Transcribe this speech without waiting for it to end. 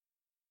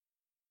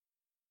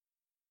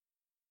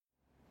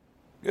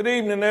Good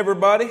evening,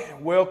 everybody.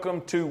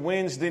 Welcome to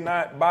Wednesday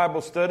night Bible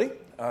study.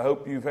 I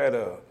hope you've had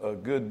a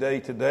good day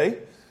today.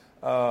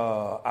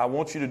 I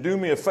want you to do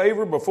me a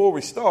favor before we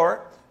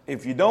start.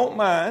 If you don't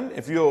mind,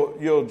 if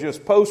you'll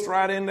just post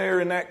right in there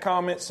in that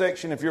comment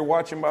section if you're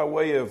watching by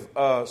way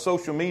of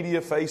social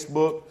media,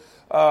 Facebook.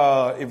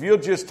 If you'll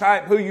just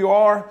type who you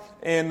are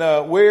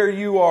and where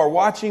you are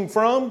watching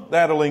from,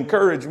 that'll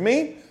encourage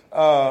me.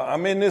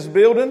 I'm in this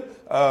building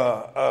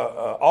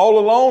all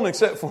alone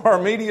except for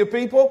our media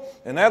people,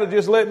 and that'll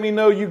just let me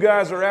know you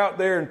guys are out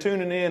there and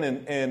tuning in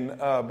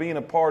and being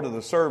a part of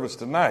the service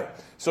tonight.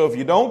 So if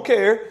you don't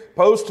care,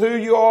 post who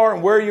you are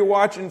and where you're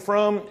watching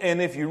from, and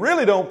if you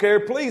really don't care,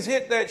 please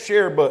hit that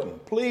share button.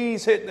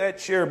 Please hit that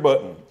share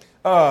button.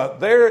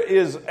 There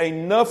is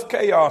enough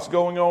chaos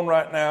going on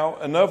right now,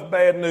 enough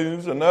bad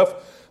news, enough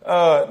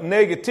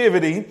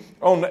negativity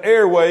on the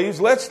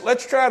airwaves.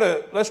 Let's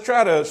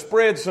try to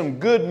spread some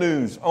good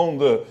news on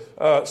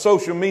the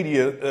social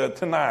media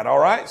tonight. All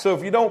right. So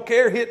if you don't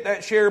care, hit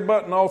that share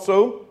button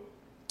also,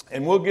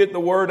 and we'll get the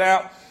word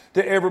out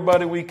to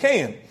everybody we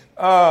can.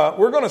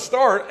 We're going to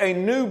start a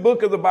new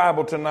book of the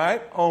Bible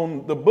tonight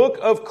on the book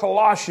of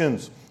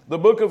Colossians. The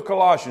book of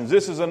Colossians.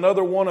 This is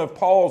another one of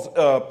Paul's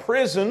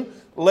prison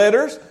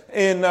letters,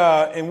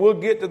 and we'll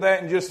get to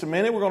that in just a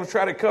minute. We're going to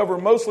try to cover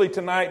mostly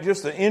tonight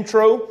just the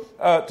intro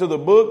to the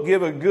book,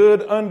 give a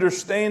good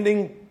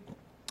understanding,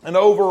 an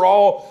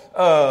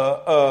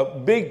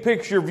overall big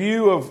picture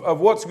view of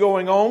what's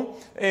going on,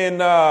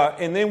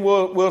 and then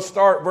we'll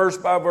start verse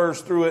by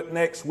verse through it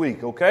next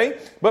week. Okay,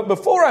 but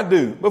before I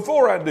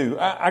do,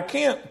 I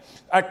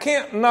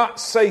can't not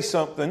say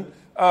something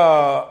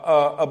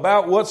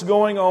about what's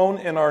going on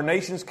in our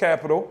nation's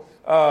capital,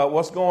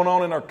 what's going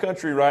on in our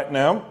country right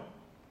now.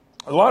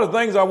 A lot of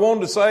things I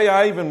wanted to say.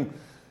 I even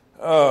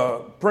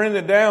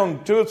printed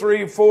down 2 or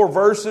 3 or 4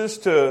 verses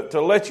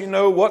to let you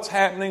know what's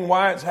happening,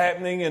 why it's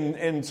happening,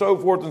 and so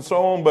forth and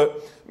so on.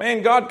 But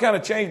man, God kind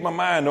of changed my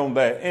mind on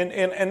that.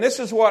 And this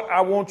is what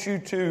I want you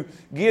to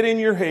get in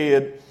your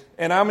head.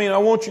 And I mean, I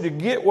want you to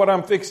get what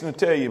I'm fixing to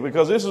tell you,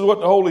 because this is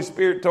what the Holy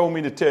Spirit told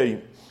me to tell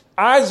you.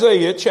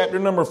 Isaiah chapter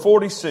number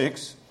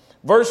 46,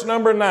 verse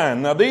number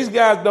 9. Now, these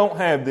guys don't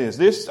have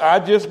this. I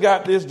just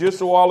got this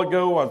just a while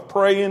ago. I was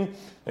praying,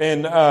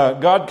 and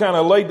God kind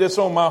of laid this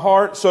on my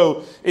heart.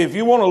 So if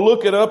you want to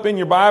look it up in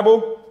your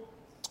Bible,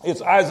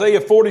 it's Isaiah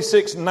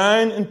 46,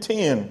 9 and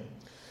 10. And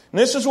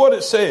this is what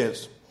it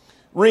says.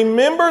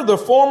 Remember the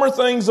former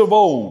things of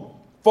old,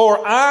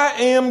 for I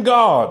am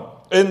God,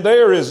 and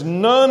there is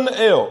none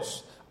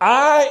else.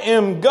 I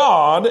am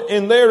God,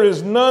 and there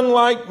is none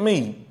like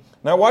me.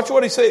 Now watch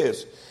what he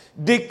says.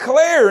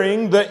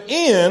 Declaring the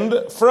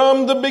end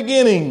from the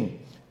beginning,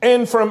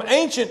 and from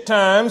ancient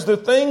times the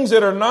things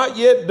that are not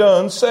yet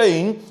done,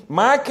 saying,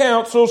 my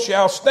counsel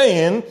shall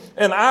stand,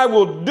 and I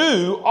will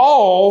do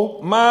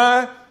all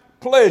my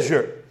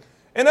pleasure.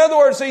 In other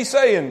words, he's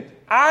saying,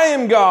 I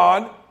am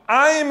God,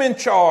 I am in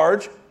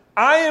charge,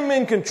 I am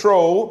in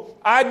control,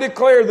 I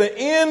declare the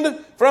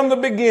end from the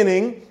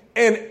beginning,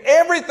 and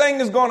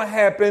everything is going to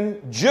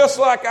happen just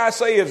like I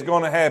say it's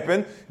going to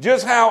happen,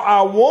 just how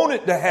I want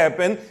it to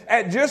happen,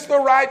 at just the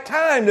right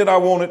time that I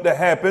want it to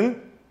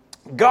happen.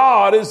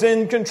 God is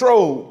in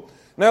control.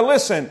 Now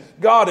listen,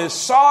 God is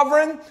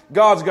sovereign.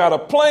 God's got a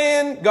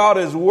plan. God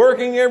is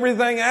working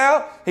everything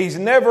out. He's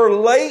never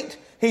late.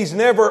 He's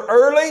never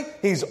early.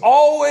 He's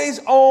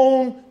always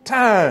on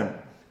time.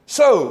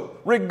 So,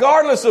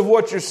 regardless of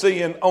what you're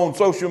seeing on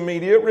social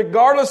media,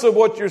 regardless of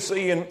what you're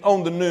seeing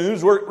on the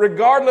news,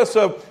 regardless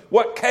of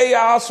what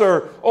chaos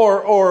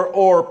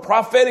or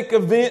prophetic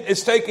event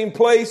is taking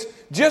place,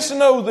 just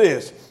know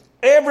this.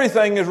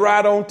 Everything is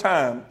right on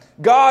time.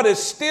 God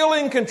is still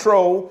in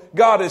control.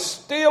 God is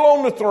still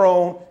on the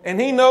throne,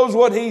 and He knows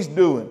what He's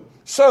doing.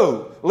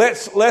 So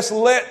let's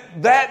let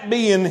that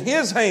be in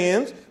His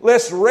hands.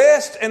 Let's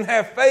rest and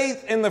have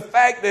faith in the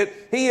fact that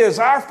He is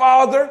our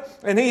Father,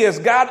 and He has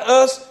got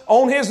us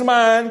on His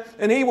mind,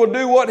 and He will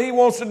do what He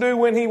wants to do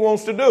when He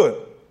wants to do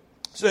it.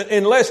 So,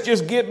 and let's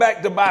just get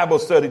back to Bible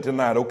study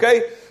tonight,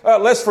 okay?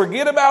 Let's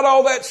forget about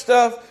all that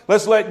stuff.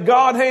 Let's let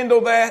God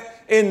handle that.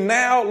 And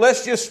now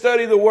let's just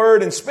study the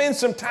Word and spend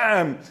some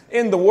time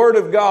in the Word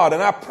of God.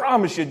 And I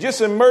promise you,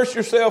 just immerse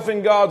yourself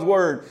in God's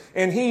Word,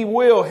 and He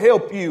will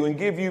help you and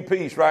give you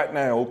peace right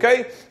now,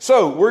 okay?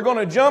 So we're going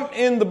to jump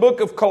in the book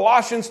of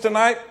Colossians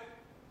tonight.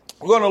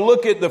 We're going to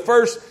look at the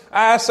first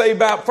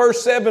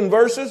 7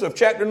 verses of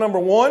chapter number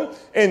 1,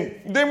 and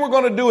then we're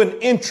going to do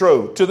an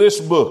intro to this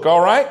book,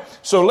 all right?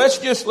 So let's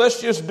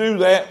just do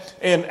that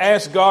and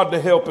ask God to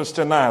help us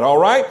tonight, all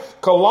right?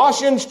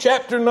 Colossians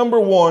chapter number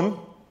 1,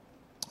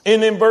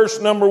 and in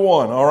verse number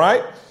 1, all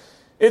right?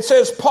 It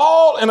says,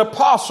 Paul, an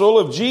apostle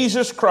of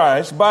Jesus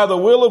Christ by the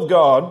will of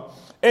God,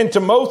 and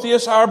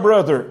Timotheus our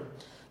brother,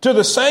 to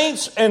the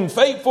saints and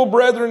faithful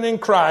brethren in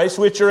Christ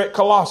which are at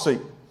Colossae.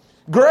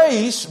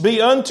 Grace be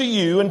unto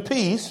you and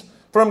peace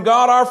from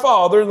God our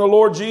Father and the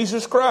Lord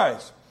Jesus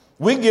Christ.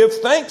 We give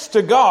thanks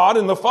to God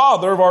and the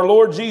Father of our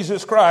Lord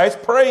Jesus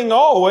Christ, praying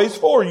always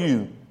for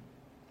you,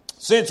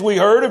 since we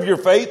heard of your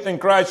faith in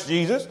Christ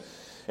Jesus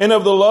and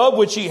of the love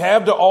which ye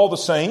have to all the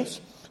saints,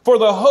 for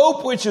the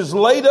hope which is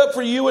laid up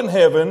for you in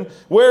heaven,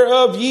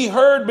 whereof ye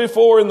heard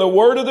before in the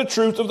word of the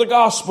truth of the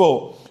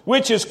gospel,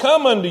 which is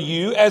come unto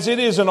you as it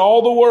is in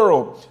all the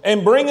world,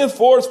 and bringeth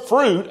forth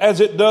fruit as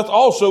it doth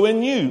also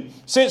in you,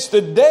 since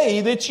the day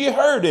that ye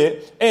heard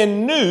it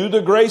and knew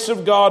the grace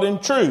of God in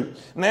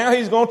truth. Now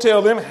he's going to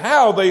tell them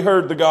how they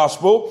heard the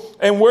gospel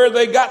and where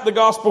they got the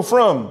gospel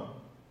from.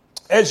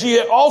 As ye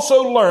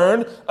also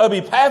learned of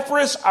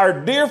Epaphras, our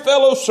dear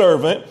fellow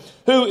servant,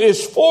 who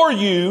is for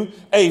you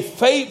a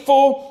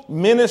faithful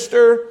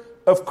minister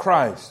of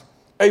Christ.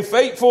 A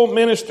faithful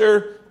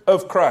minister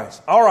of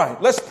Christ. All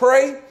right, let's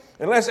pray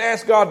and let's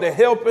ask God to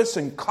help us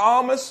and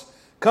calm us,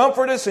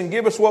 comfort us, and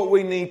give us what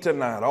we need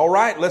tonight. All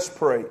right, let's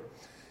pray.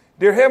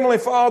 Dear Heavenly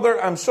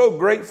Father, I'm so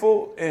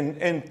grateful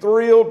and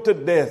thrilled to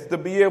death to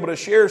be able to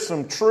share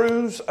some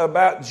truths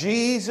about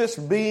Jesus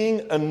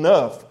being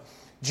enough.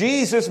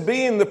 Jesus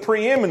being the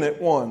preeminent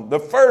one, the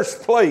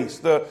first place,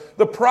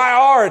 the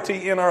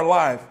priority in our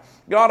life.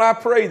 God, I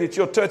pray that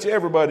you'll touch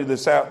everybody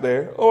that's out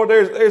there. Oh,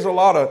 there's a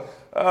lot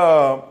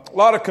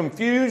of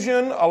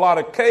confusion, a lot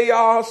of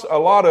chaos, a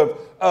lot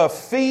of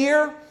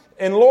fear.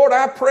 And Lord,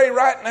 I pray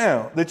right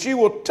now that you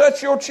will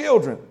touch your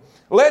children.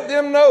 Let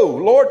them know,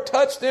 Lord,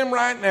 touch them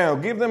right now.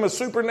 Give them a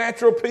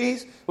supernatural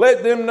peace.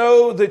 Let them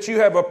know that you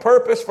have a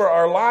purpose for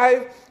our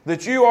life,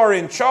 that you are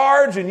in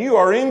charge and you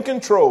are in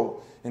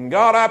control. And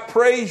God, I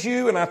praise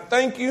you and I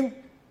thank you.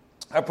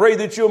 I pray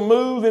that you'll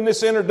move in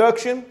this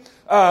introduction.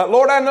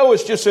 Lord, I know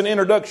it's just an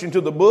introduction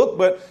to the book,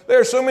 but there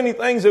are so many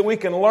things that we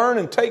can learn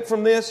and take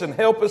from this and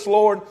help us,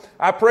 Lord.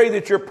 I pray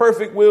that your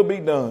perfect will be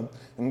done.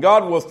 And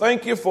God will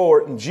thank you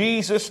for it. In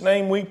Jesus'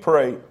 name we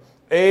pray.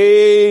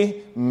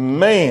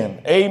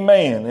 Amen.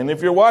 Amen. And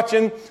if you're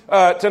watching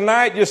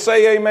tonight, just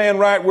say amen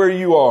right where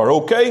you are,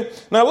 okay?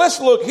 Now let's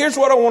look. Here's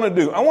what I want to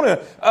do. I want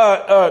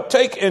to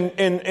take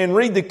and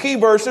read the key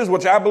verses,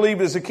 which I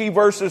believe is the key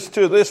verses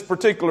to this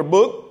particular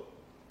book.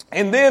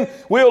 And then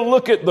we'll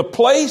look at the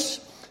place,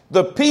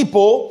 the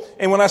people,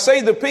 and when I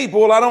say the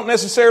people, I don't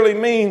necessarily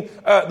mean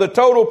the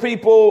total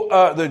people,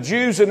 the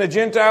Jews and the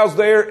Gentiles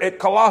there at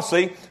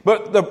Colossae,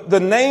 but the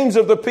names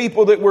of the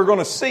people that we're going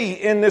to see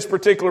in this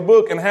particular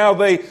book and how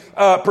they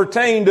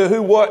pertain to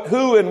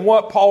who and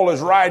what Paul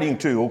is writing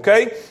to,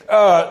 okay?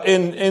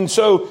 And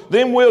so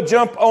then we'll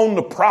jump on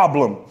the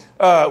problem.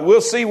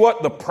 We'll see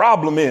what the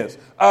problem is.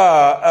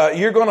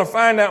 You're going to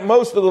find out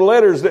most of the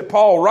letters that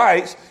Paul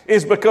writes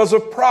is because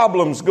of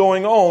problems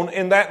going on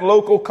in that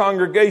local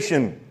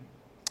congregation.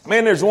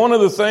 Man, there's one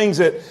of the things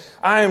that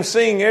I am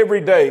seeing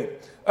every day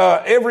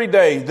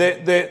that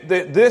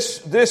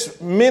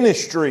this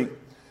ministry,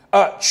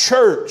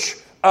 church,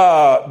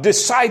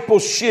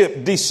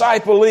 discipleship,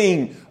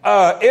 discipling,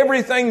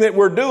 everything that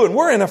we're doing,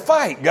 we're in a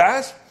fight,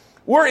 guys.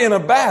 We're in a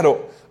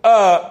battle.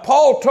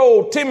 Paul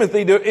told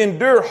Timothy to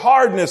endure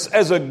hardness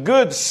as a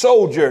good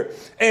soldier.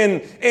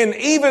 And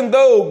even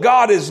though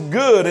God is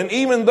good, and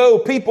even though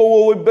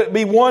people will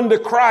be won to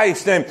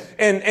Christ,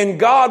 and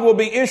God will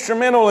be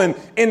instrumental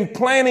in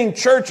planting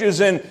churches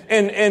and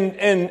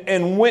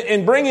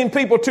bringing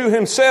people to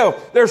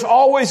himself, there's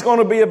always going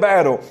to be a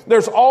battle.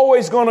 There's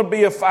always going to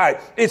be a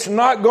fight. It's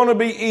not going to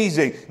be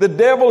easy. The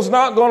devil's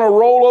not going to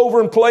roll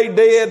over and play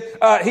dead.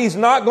 He's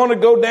not going to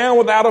go down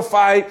without a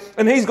fight,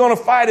 and he's going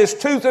to fight his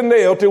tooth and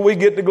nail till we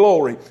get to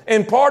glory.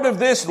 And part of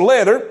this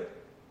letter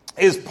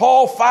is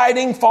Paul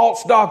fighting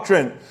false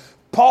doctrine.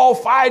 Paul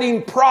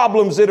fighting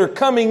problems that are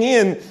coming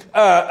in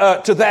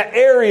to that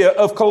area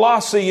of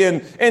Colossae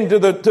and to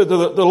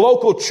the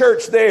local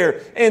church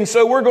there. And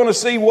so we're going to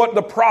see what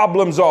the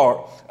problems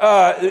are.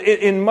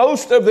 In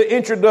most of the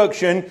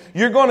introduction,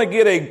 you're going to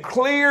get a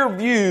clear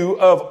view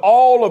of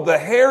all of the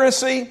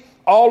heresy,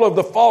 all of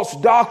the false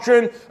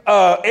doctrine,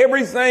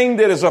 everything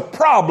that is a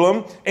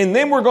problem. And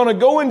then we're going to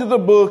go into the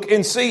book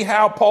and see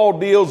how Paul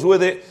deals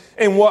with it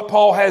and what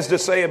Paul has to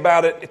say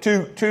about it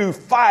to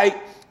fight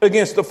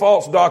against the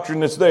false doctrine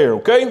that's there,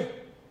 okay?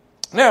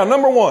 Now,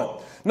 number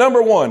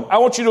one, I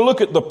want you to look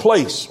at the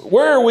place.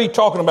 Where are we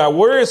talking about?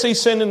 Where is he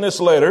sending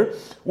this letter?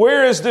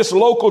 Where is this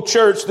local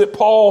church that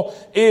Paul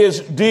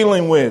is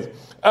dealing with?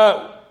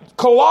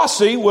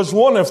 Colossae was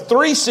one of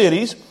 3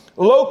 cities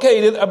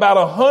located about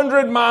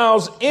 100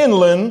 miles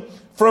inland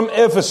from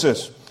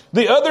Ephesus.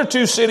 The other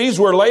 2 cities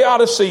were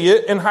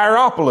Laodicea and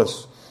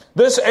Hierapolis.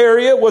 This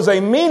area was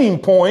a meeting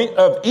point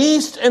of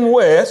east and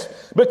west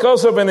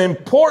because of an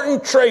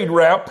important trade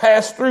route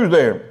passed through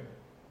there.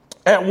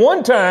 At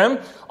one time,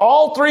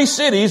 all 3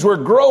 cities were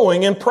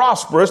growing and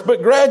prosperous,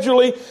 but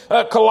gradually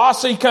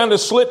Colossae kind of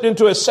slipped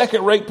into a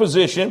second-rate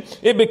position.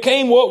 It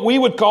became what we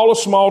would call a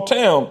small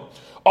town.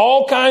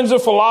 All kinds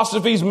of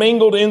philosophies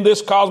mingled in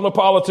this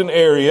cosmopolitan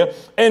area,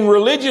 and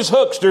religious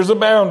hucksters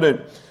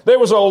abounded. There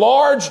was a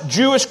large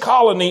Jewish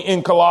colony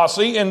in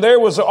Colossae, and there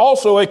was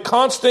also a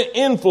constant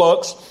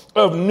influx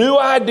of new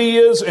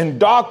ideas and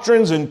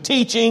doctrines and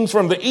teachings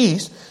from the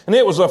East, and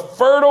it was a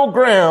fertile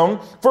ground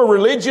for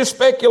religious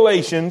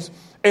speculations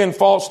and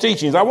false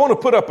teachings. I want to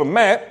put up a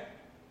map.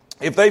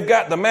 If they've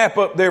got the map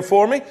up there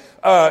for me,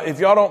 if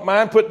y'all don't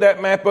mind, put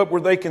that map up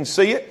where they can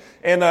see it.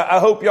 And I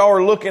hope y'all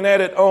are looking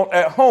at it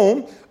at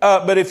home.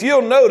 But if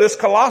you'll notice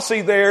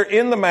Colossae there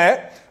in the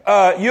map,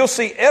 you'll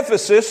see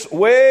Ephesus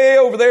way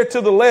over there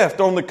to the left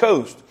on the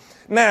coast.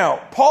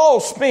 Now, Paul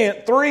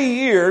spent 3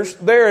 years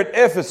there at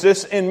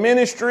Ephesus in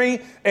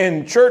ministry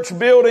and church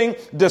building,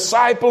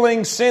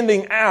 discipling,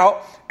 sending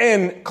out.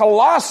 And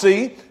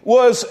Colossae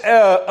was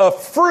a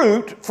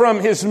fruit from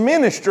his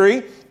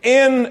ministry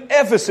in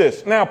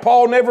Ephesus. Now,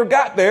 Paul never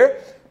got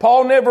there.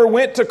 Paul never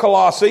went to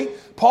Colossae.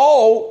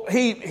 Paul,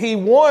 he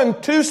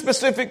won 2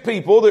 specific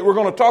people that we're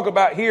going to talk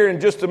about here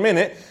in just a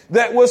minute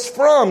that was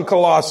from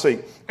Colossae.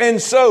 And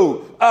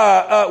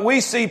so we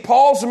see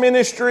Paul's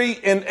ministry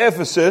in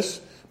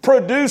Ephesus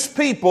produced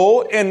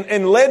people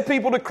and led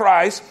people to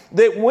Christ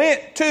that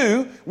went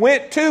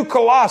to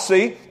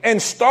Colossae and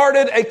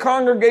started a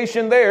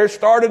congregation there,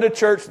 started a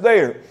church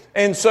there.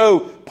 And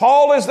so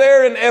Paul is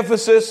there in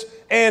Ephesus,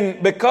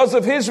 and because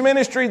of his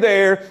ministry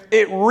there,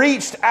 it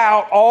reached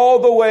out all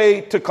the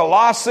way to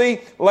Colossae,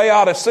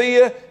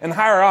 Laodicea, and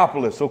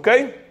Hierapolis,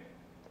 okay?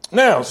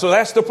 Now, so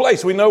that's the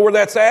place. We know where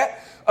that's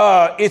at.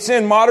 It's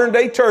in modern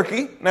day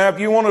Turkey. Now, if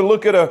you want to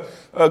look at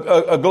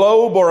a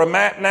globe or a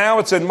map now,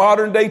 it's in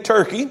modern day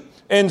Turkey.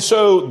 And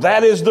so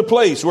that is the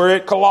place. We're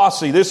at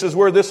Colossae. This is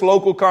where this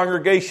local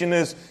congregation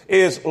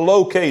is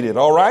located.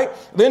 All right.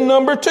 Then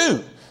number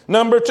two,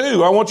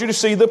 I want you to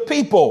see the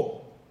people.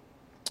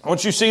 I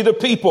want you to see the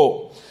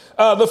people.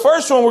 The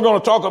first one we're going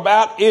to talk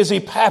about is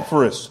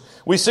Epaphras.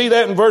 We see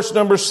that in verse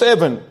number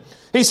 7.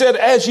 He said,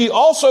 as ye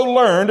also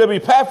learned of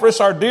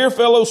Epaphras, our dear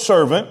fellow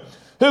servant,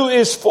 who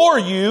is for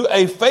you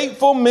a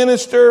faithful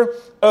minister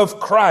of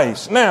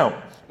Christ.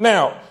 Now,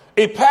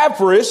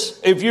 Epaphras,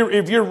 if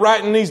you're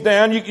writing these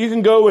down, you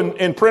can go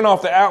and print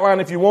off the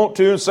outline if you want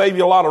to and save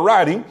you a lot of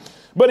writing.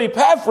 But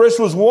Epaphras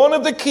was one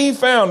of the key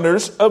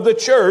founders of the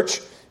church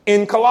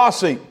in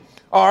Colossae.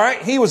 All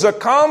right. He was a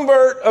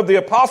convert of the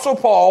Apostle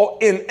Paul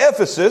in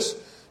Ephesus.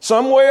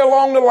 Somewhere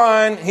along the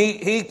line,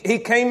 he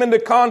came into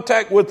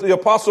contact with the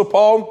Apostle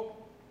Paul.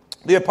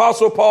 The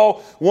Apostle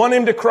Paul won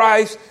him to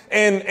Christ,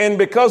 and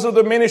because of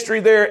the ministry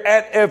there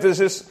at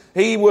Ephesus,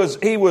 he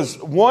was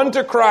won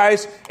to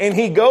Christ, and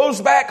he goes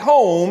back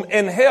home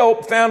and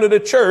founded a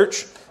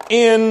church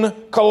in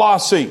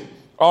Colossae.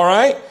 All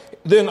right.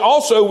 Then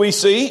also we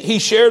see he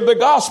shared the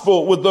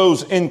gospel with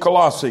those in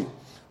Colossae.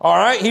 All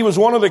right. He was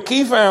one of the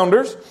key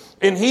founders,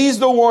 and he's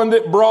the one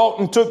that brought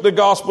and took the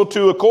gospel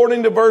to,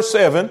 according to verse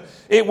 7,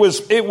 it was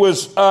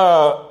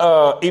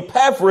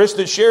Epaphras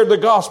that shared the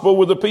gospel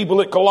with the people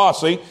at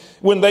Colossae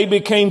when they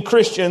became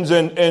Christians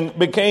and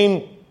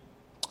became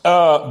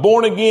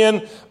born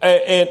again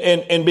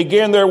and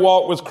began their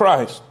walk with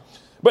Christ.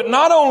 But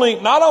not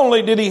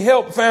only did he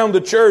help found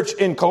the church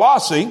in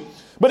Colossae,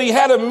 but he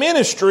had a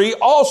ministry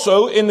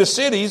also in the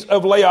cities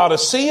of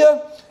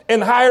Laodicea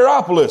and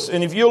Hierapolis.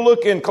 And if you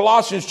look in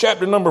Colossians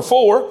chapter number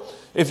 4,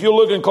 in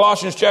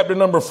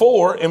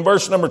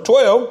verse number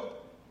 12,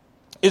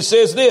 it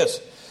says this,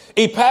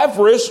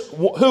 Epaphras,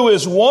 who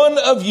is one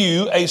of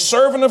you, a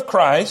servant of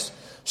Christ,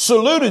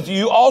 saluteth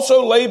you,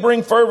 also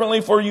laboring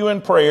fervently for you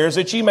in prayers,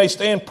 that ye may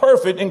stand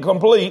perfect and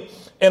complete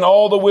in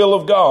all the will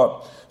of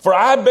God. For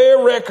I bear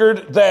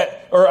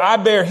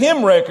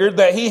him record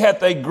that he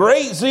hath a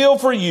great zeal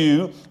for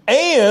you,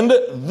 and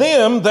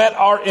them that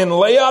are in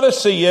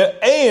Laodicea,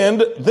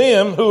 and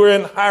them who are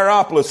in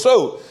Hierapolis.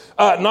 So,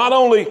 not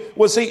only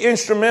was he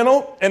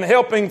instrumental in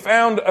helping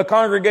found a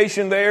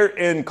congregation there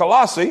in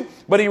Colossae,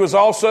 but he was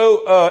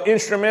also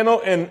instrumental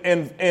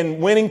in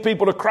winning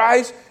people to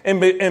Christ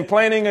and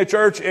planting a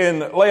church in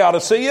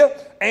Laodicea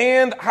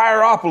and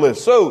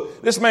Hierapolis. So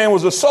this man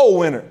was a soul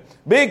winner,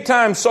 big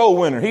time soul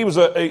winner. He was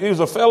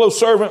a fellow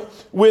servant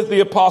with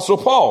the Apostle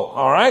Paul.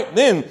 All right.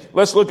 Then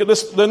let's look at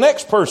the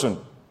next person.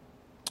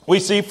 We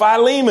see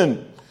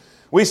Philemon.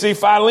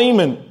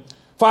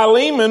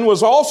 Philemon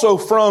was also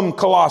from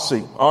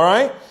Colossae, all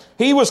right?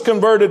 He was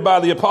converted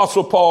by the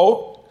Apostle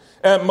Paul,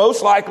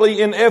 most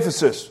likely in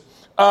Ephesus.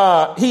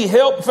 He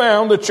helped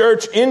found the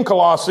church in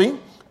Colossae,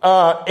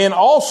 and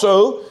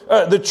also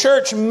the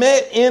church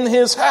met in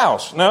his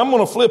house. Now, I'm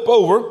going to flip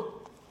over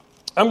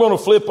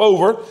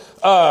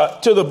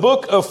to the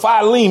book of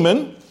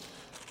Philemon.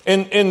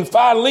 In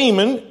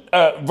Philemon,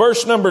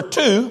 verse number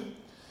 2,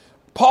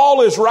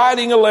 Paul is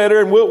writing a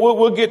letter, and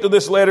we'll get to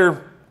this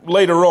letter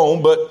later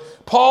on, but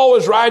Paul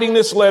is writing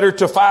this letter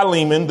to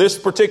Philemon, this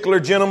particular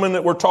gentleman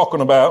that we're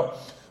talking about.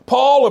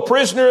 Paul, a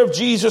prisoner of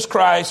Jesus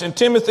Christ, and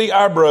Timothy,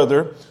 our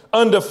brother,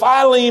 unto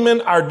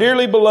Philemon, our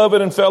dearly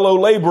beloved and fellow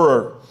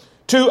laborer,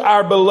 to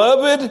our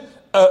beloved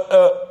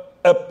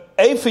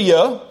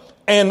Apphia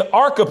and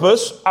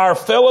Archippus, our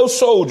fellow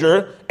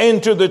soldier,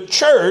 and to the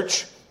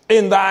church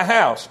in thy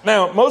house.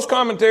 Now, most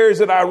commentaries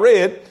that I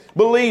read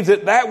believe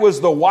that was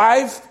the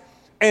wife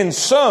and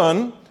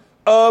son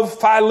of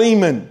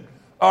Philemon.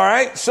 All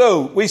right.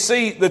 So we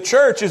see the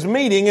church is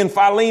meeting in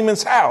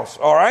Philemon's house.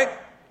 All right.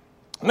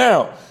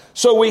 Now,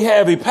 so we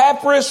have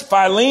Epaphras,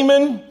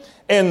 Philemon,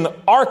 and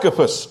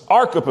Archippus.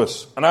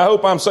 And I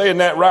hope I'm saying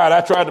that right.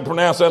 I tried to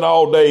pronounce that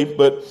all day,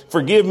 but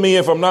forgive me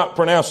if I'm not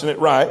pronouncing it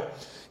right.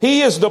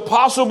 He is the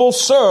possible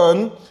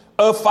son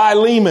of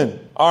Philemon.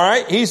 All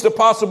right. He's the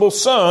possible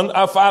son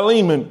of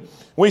Philemon.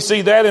 We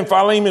see that in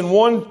Philemon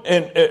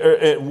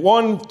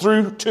 1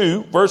 through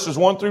 2, verses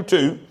 1 through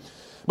 2.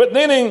 But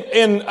then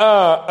in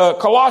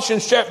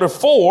Colossians chapter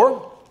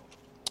 4,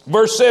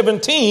 verse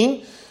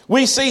 17,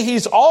 we see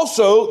he's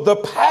also the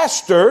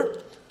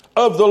pastor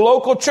of the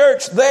local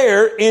church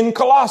there in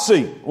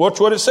Colossae. Watch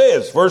what it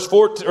says, verse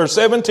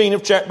 17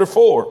 of chapter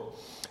 4.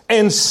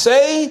 And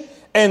say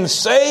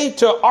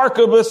to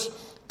Archippus,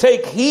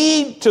 take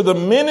heed to the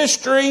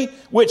ministry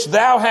which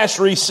thou hast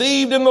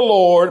received in the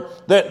Lord,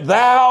 that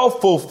thou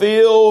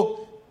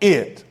fulfill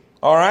it.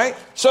 All right.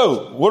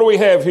 So what do we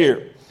have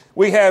here?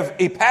 We have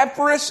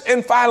Epaphras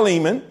and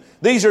Philemon.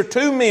 These are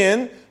two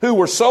men who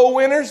were soul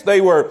winners.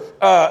 They were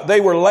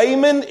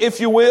laymen, if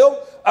you will.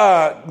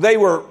 They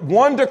were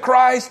won to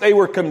Christ. They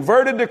were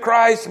converted to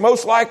Christ,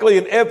 most likely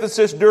in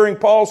Ephesus during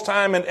Paul's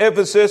time in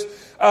Ephesus.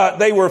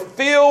 They were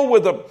filled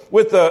with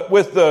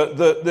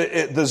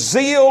the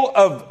zeal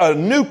of a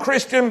new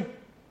Christian.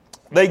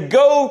 They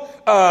go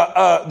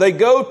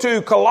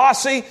to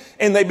Colossae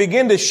and they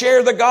begin to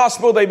share the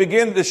gospel. They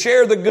begin to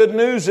share the good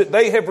news that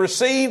they have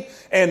received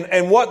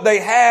and what they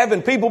have.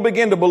 And people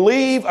begin to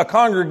believe. A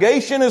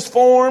congregation is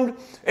formed.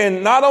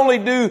 And not only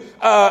do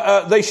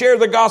they share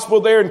the gospel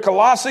there in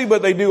Colossae,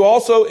 but they do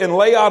also in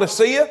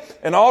Laodicea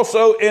and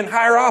also in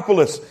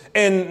Hierapolis.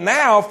 And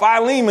now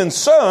Philemon's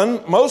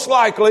son, most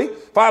likely,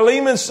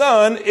 Philemon's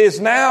son is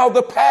now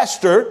the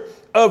pastor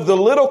of the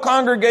little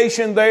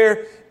congregation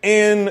there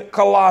in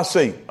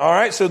Colossae. All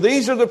right. So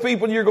these are the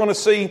people you're going to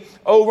see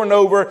over and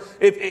over.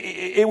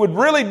 It would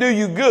really do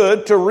you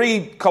good to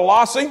read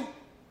Colossians,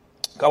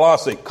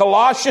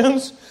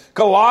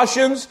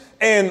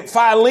 and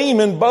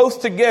Philemon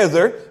both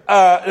together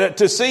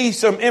to see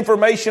some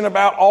information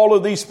about all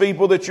of these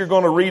people that you're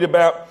going to read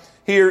about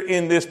here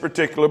in this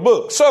particular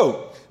book.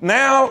 So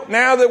now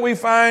that we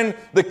find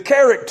the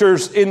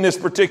characters in this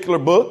particular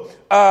book,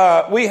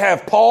 we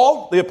have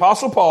Paul, the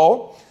Apostle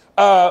Paul.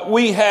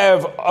 We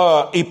have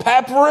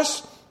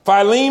Epaphras,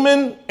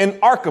 Philemon, and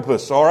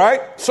Archippus. All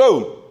right.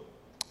 So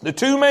the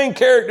two main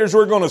characters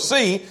we're going to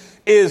see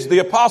is the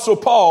Apostle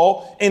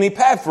Paul and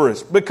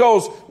Epaphras,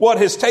 because what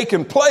has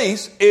taken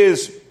place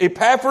is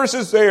Epaphras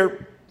is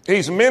there.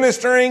 He's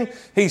ministering,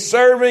 he's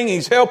serving,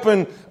 he's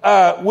helping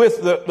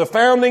with the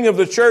founding of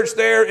the church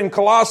there in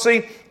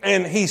Colossae,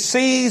 and he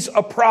sees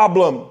a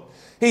problem.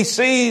 He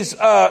sees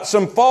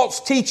some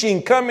false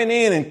teaching coming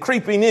in and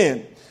creeping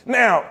in.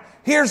 Now,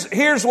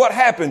 here's what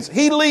happens.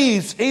 He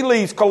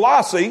leaves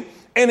Colossae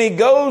and he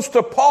goes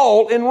to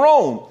Paul in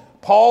Rome.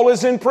 Paul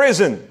is in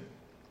prison.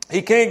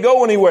 He can't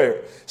go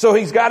anywhere. So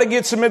he's got to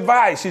get some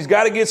advice. He's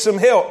got to get some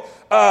help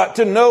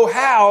to know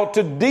how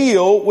to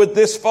deal with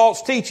this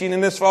false teaching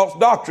and this false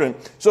doctrine.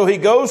 So he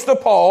goes to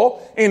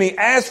Paul and he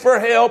asks for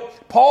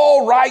help.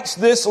 Paul writes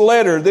this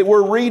letter that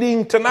we're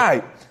reading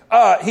tonight.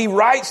 He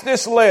writes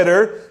this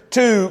letter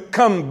to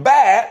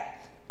combat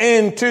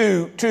and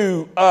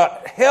to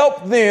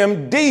help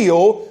them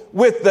deal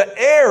with the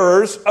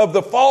errors of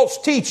the false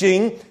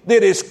teaching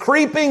that is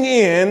creeping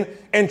in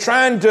and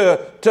trying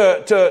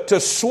to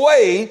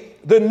sway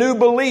the new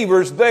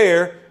believers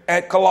there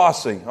at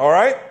Colossae. All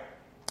right.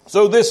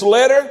 So this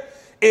letter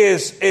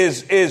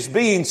is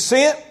being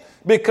sent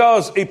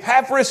because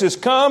Epaphras has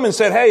come and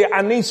said, hey,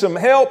 I need some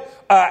help.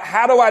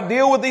 How do I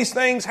deal with these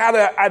things? How do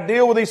I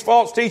deal with these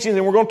false teachings?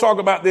 And we're going to talk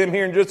about them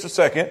here in just a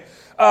second.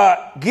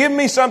 Give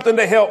me something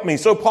to help me.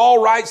 So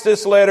Paul writes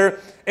this letter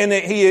and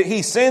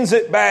he sends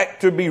it back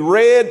to be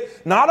read,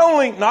 not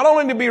only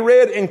to be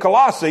read in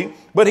Colossae,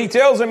 but he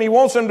tells them he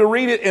wants them to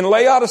read it in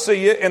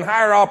Laodicea and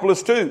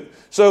Hierapolis too.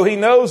 So he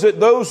knows that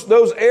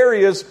those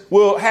areas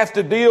will have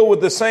to deal with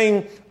the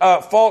same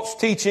false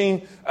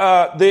teaching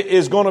that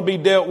is going to be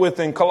dealt with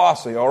in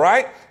Colossae. All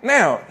right.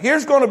 Now,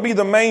 here's going to be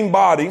the main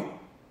body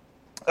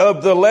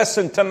of the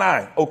lesson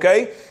tonight.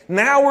 Okay.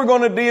 Now we're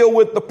going to deal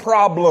with the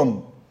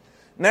problem.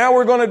 We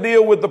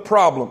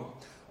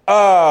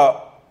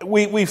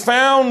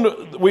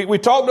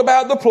talked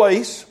about the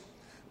place.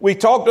 We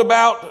talked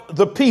about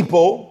the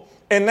people.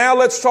 And now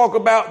let's talk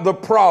about the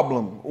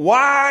problem.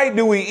 Why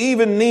do we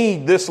even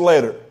need this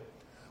letter?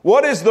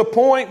 What is the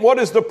point? What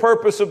is the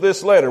purpose of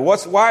this letter?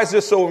 Why is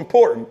this so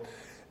important?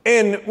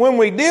 And when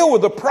we deal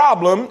with the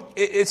problem,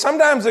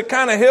 sometimes it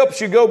kind of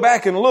helps you go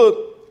back and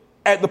look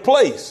at the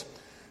place.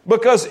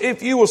 Because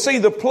if you will see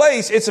the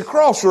place, it's a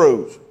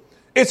crossroads.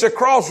 It's a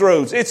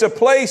crossroads. It's a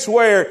place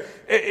where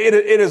it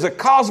is a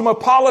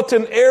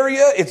cosmopolitan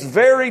area. It's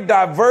very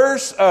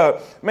diverse.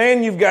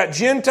 You've got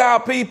Gentile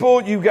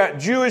people. You've got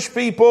Jewish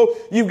people.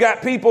 You've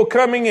got people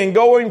coming and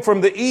going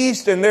from the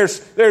East. And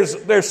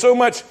there's so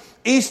much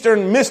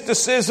Eastern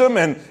mysticism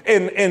and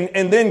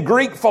then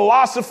Greek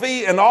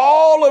philosophy and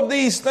all of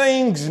these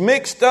things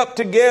mixed up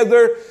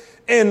together.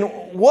 And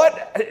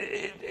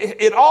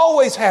it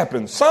always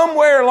happens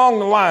somewhere along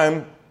the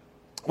line.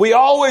 We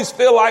always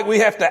feel like we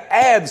have to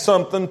add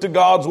something to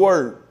God's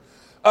word.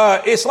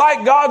 It's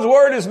like God's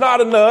word is not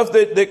enough,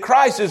 that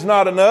Christ is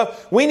not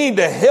enough. We need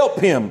to help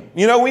him.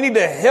 We need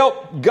to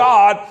help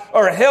God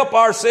or help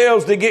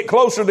ourselves to get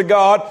closer to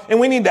God, and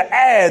we need to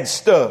add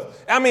stuff.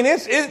 I mean,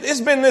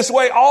 it's been this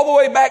way all the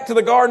way back to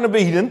the Garden of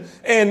Eden.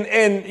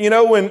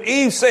 And when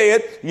Eve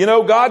said,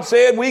 God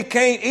said we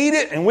can't eat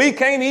it and we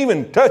can't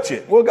even touch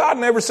it. Well, God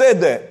never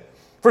said that.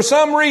 For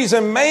some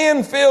reason,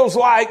 man feels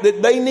like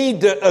that they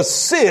need to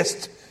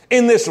assist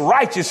in this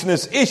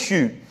righteousness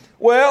issue.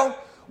 Well,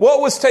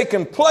 what was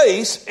taking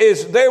place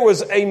is there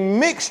was a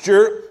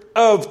mixture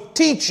of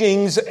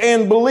teachings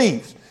and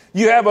beliefs.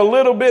 You have a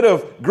little bit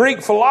of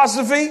Greek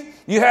philosophy.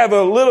 You have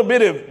a little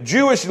bit of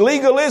Jewish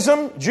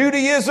legalism,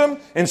 Judaism,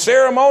 and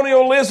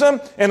ceremonialism,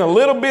 and a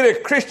little bit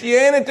of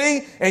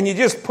Christianity, and you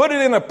just put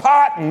it in a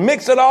pot and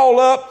mix it all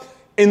up,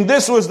 and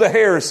this was the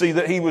heresy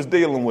that he was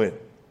dealing with.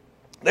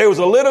 There was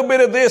a little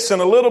bit of this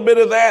and a little bit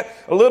of that,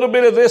 a little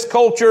bit of this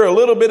culture, a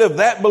little bit of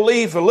that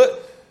belief,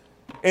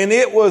 and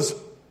it was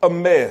a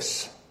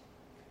mess.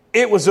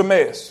 It was a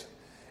mess.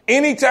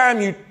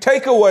 Anytime you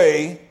take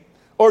away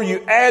or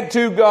you add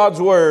to God's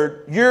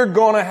word, you're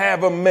going to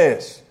have a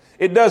mess.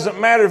 It doesn't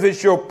matter if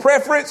it's your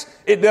preference.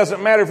 It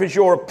doesn't matter if it's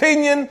your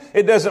opinion.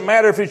 It doesn't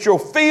matter if it's your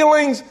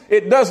feelings.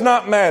 It does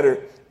not matter.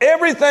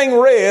 Everything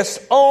rests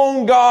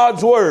on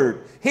God's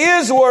word.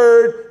 His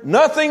word,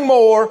 nothing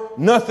more,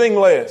 nothing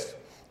less.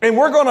 And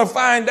we're going to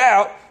find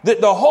out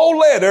that the whole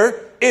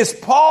letter is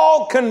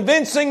Paul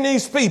convincing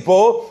these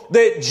people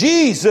that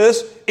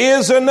Jesus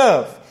is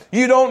enough.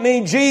 You don't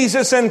need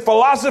Jesus in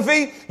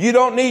philosophy. You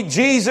don't need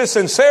Jesus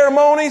in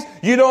ceremonies.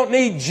 You don't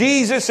need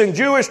Jesus in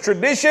Jewish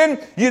tradition.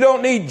 You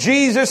don't need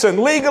Jesus in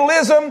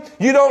legalism.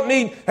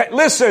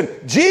 Listen,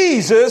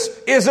 Jesus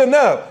is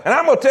enough. And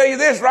I'm going to tell you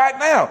this right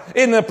now.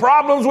 In the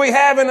problems we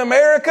have in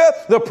America,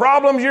 the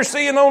problems you're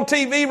seeing on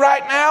TV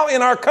right now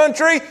in our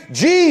country,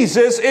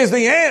 Jesus is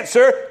the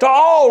answer to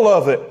all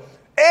of it.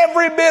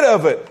 Every bit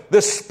of it.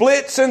 The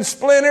splits and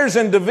splinters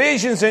and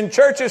divisions in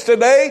churches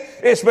today,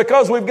 it's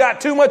because we've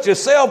got too much of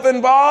self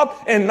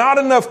involved and not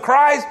enough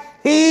Christ.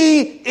 He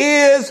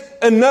is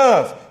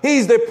enough.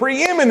 He's the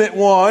preeminent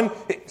one.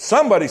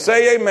 Somebody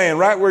say amen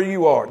right where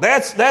you are.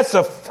 That's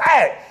a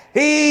fact.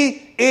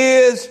 He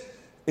is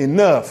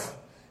enough.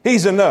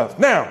 He's enough.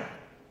 Now,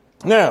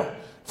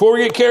 before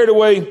we get carried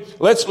away,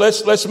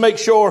 let's make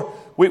sure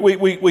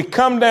we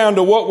come down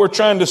to what we're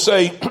trying to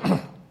say.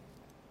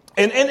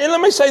 And let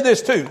me say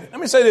this too. Let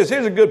me say this.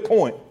 Here's a good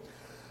point.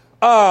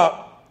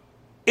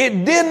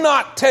 It did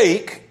not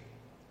take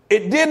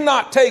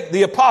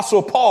the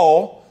Apostle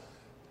Paul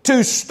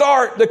to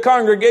start the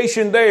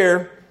congregation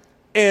there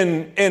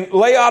in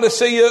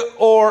Laodicea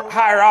or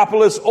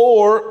Hierapolis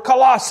or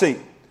Colossae.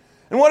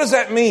 And what does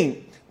that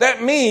mean?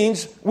 That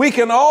means we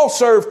can all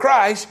serve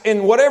Christ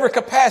in whatever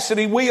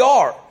capacity we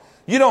are.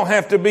 You don't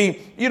have to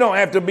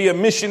be a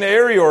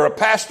missionary or a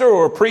pastor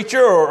or a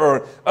preacher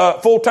or a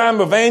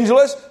full-time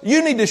evangelist.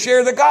 You need to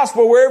share the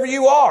gospel wherever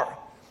you are.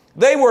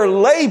 They were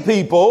lay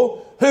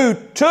people who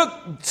took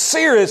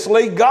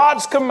seriously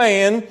God's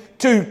command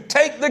to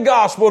take the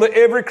gospel to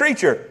every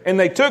creature. And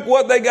they took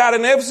what they got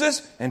in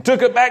Ephesus and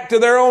took it back to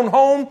their own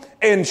home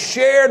and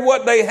shared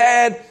what they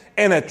had,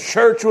 and a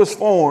church was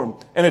formed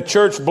and a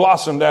church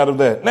blossomed out of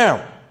that.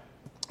 Now,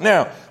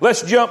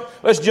 let's jump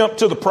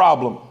to the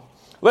problem.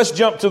 Let's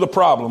jump to the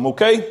problem,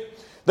 okay?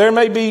 There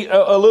may be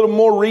a little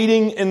more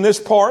reading in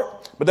this part,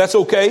 but that's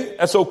okay.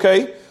 That's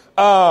okay.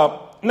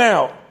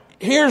 Now,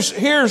 here's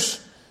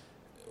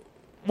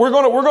we're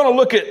gonna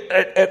look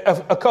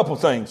at a couple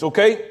things,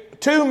 okay?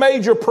 Two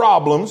major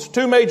problems,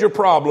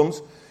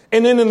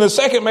 and then in the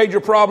second major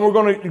problem, we're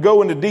going to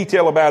go into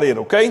detail about it,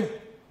 okay?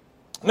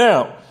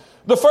 Now,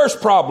 the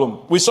first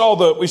problem, we saw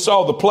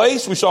the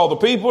place, we saw the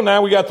people,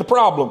 now we got the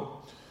problem.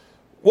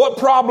 What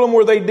problem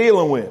were they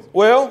dealing with?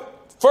 Well,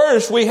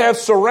 first, we have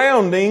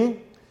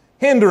surrounding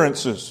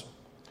hindrances.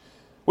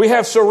 In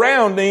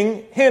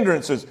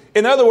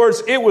other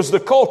words, it was the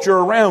culture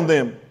around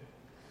them.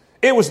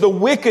 It was the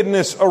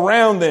wickedness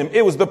around them.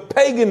 It was the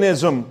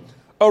paganism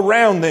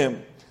around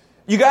them.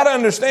 You got to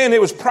understand, it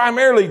was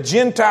primarily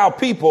Gentile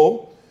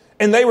people,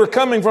 and they were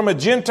coming from a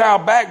Gentile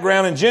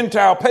background and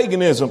Gentile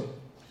paganism.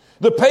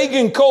 The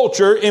pagan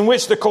culture in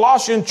which the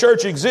Colossian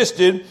church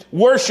existed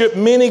worshiped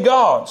many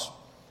gods.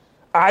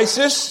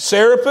 Isis,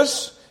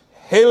 Serapis,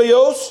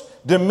 Helios,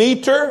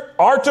 Demeter,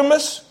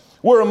 Artemis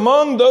were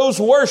among those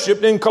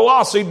worshipped in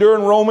Colossae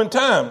during Roman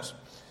times.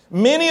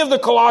 Many of the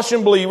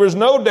Colossian believers,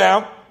 no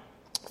doubt,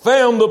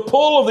 found the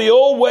pull of the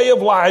old way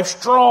of life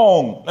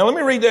strong. Now let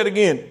me read that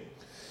again.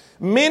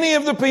 Many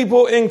of the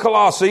people in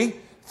Colossae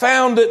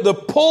found that the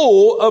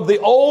pull of the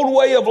old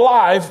way of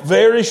life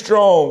very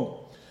strong.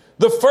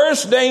 The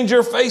first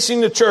danger facing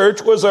the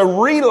church was a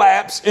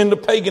relapse into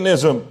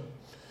paganism.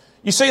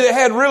 You see, they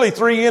had really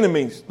three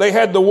enemies. They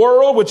had the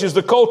world, which is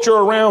the culture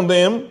around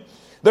them,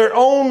 their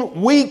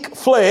own weak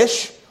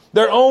flesh,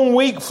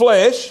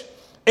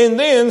 and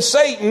then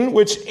Satan,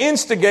 which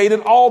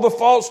instigated all the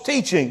false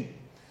teaching.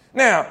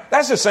 Now,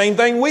 that's the same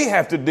thing we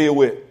have to deal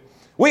with.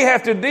 We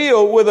have to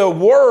deal with a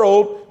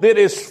world that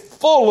is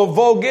full of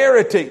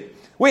vulgarity.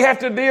 We have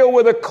to deal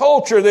with a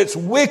culture that's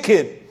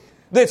wicked,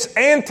 that's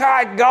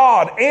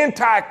anti-God,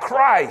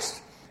 anti-Christ,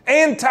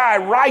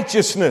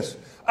 anti-righteousness.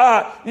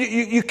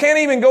 You can't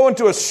even go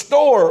into a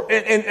store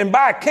and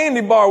buy a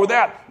candy bar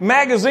without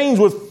magazines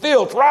with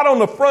filth right on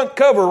the front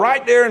cover,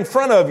 right there in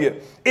front of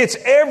you. It's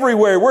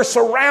everywhere. We're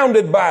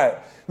surrounded by it.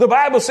 The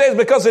Bible says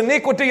because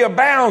iniquity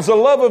abounds, the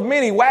love of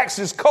many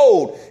waxes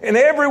cold. And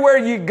everywhere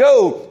you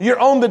go, you're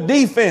on the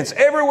defense.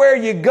 Everywhere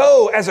you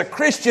go as a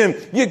Christian,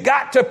 you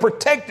got to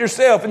protect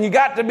yourself, and you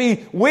got to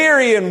be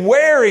weary and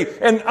wary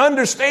and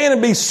understand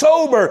and be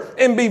sober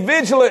and be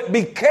vigilant,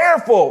 be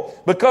careful,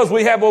 because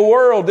we have a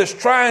world that's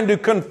trying to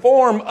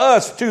conform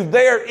us to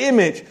their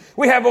image.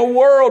 We have a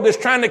world that's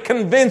trying to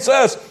convince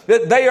us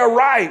that they are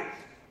right.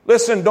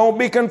 Listen, don't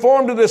be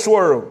conformed to this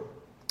world,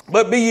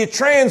 but be ye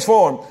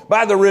transformed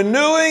by the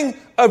renewing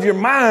of your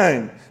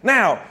mind.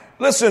 Now,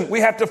 listen,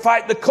 we have to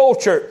fight the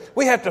culture.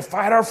 We have to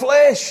fight our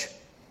flesh.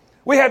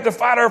 We have to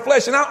fight our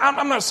flesh. And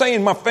I'm not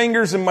saying my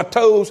fingers and my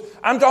toes.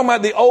 I'm talking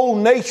about the old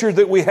nature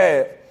that we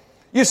have.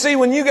 You see,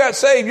 when you got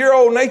saved, your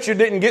old nature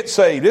didn't get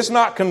saved. It's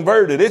not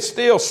converted. It's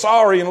still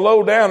sorry and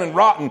low down and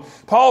rotten.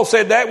 Paul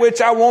said, that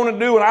which I want to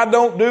do and I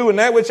don't do, and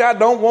that which I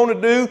don't want to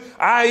do,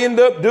 I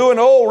end up doing.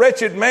 Oh,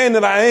 wretched man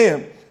that I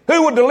am.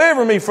 Who would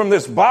deliver me from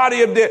this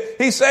body of death?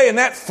 He's saying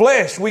that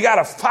flesh, we got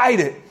to fight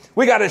it.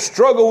 We got to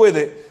struggle with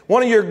it.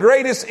 One of your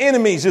greatest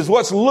enemies is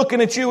what's looking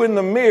at you in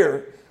the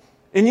mirror.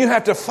 And you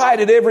have to fight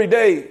it every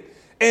day.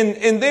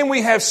 And then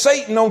we have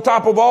Satan on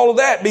top of all of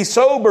that. Be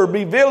sober,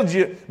 be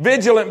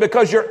vigilant,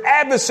 because your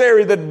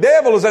adversary, the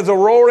devil, is as a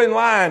roaring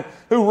lion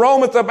who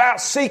roameth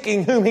about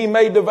seeking whom he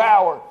may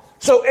devour.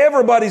 So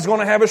everybody's going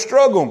to have a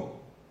struggle.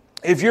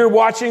 If you're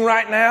watching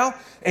right now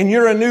and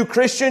you're a new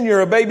Christian,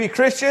 you're a baby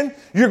Christian,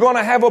 you're going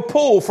to have a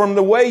pull from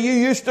the way you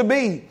used to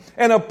be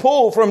and a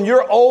pull from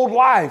your old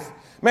life.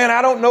 Man,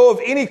 I don't know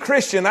of any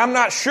Christian, I'm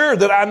not sure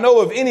that I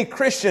know of any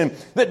Christian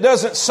that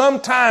doesn't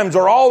sometimes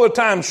or all the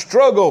time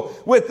struggle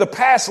with the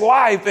past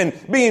life and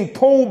being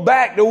pulled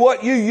back to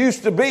what you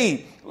used to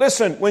be.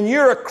 Listen, when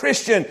you're a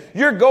Christian,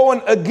 you're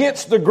going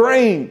against the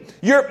grain.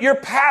 You're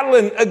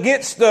paddling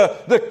against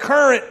the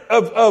current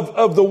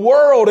of the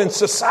world and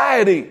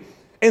society.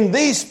 And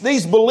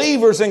these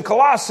believers in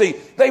Colossae,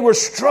 they were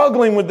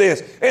struggling with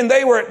this, and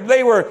they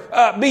were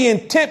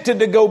being tempted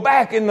to go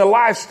back in the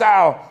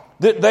lifestyle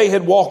that they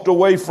had walked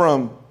away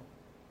from.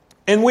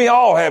 And we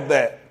all have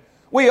that.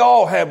 We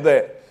all have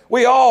that.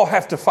 We all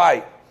have to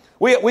fight.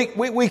 We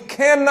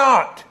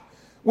cannot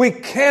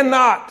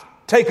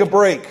take a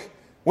break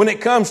when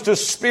it comes to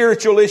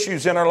spiritual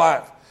issues in our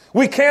life.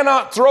 We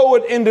cannot throw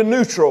it into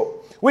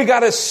neutral. We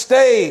got to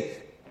stay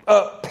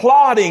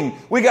plodding.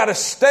 We got to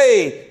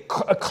stay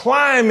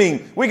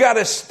climbing. We got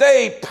to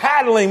stay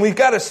paddling. We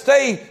got to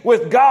stay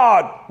with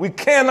God. We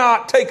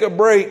cannot take a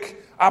break.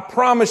 I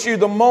promise you,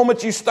 the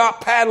moment you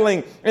stop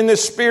paddling in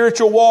this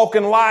spiritual walk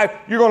in life,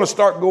 you're going to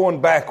start going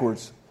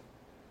backwards.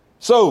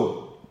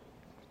 So,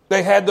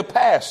 they had the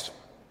past,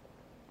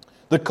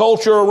 the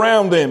culture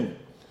around them.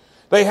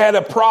 They had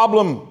a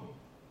problem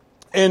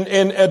and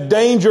a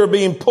danger of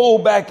being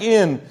pulled back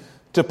in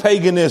to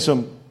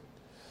paganism.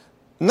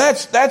 And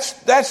that's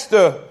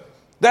the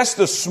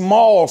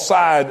small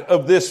side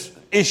of this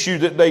issue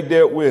that they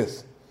dealt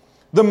with.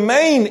 The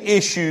main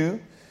issue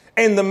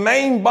and the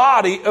main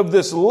body of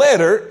this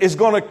letter is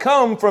going to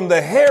come from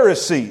the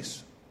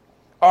heresies.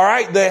 All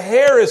right, the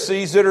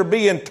heresies that are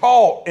being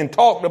taught and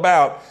talked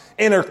about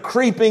and are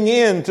creeping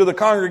into the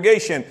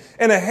congregation.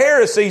 And a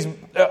heresy is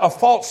a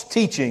false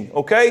teaching,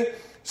 okay?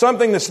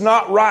 Something that's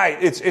not right.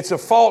 It's a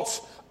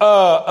false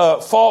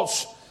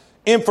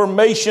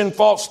information,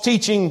 false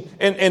teaching,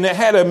 and it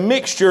had a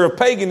mixture of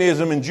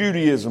paganism and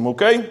Judaism,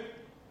 okay?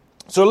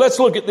 So let's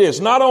look at this.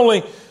 Not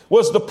only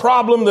was the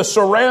problem the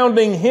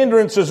surrounding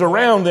hindrances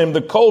around them,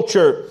 the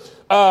culture,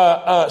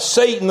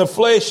 Satan, the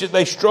flesh that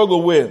they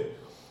struggle with.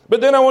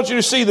 But then I want you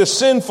to see the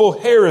sinful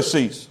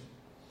heresies.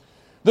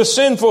 The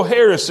sinful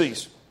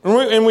heresies.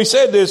 And we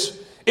said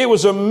this, it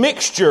was a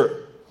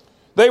mixture.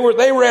 They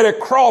were at a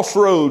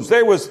crossroads.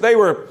 They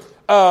were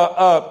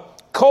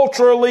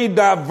culturally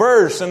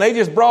diverse, and they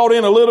just brought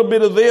in a little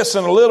bit of this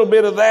and a little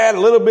bit of that, a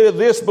little bit of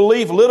this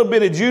belief, a little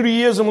bit of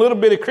Judaism, a little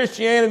bit of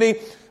Christianity,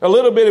 a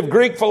little bit of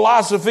Greek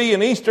philosophy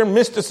and Eastern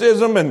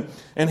mysticism,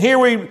 and here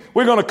we're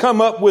going to come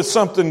up with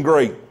something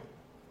great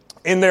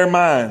in their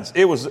minds.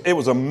 It was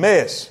a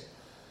mess.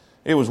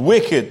 It was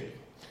wicked.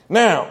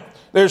 Now,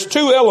 there's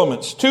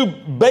two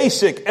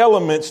basic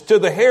elements to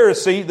the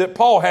heresy that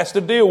Paul has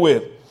to deal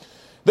with.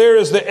 There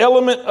is the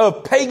element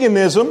of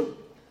paganism,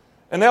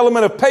 and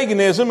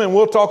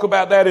we'll talk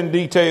about that in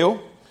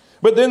detail.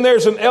 But then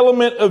there's an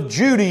element of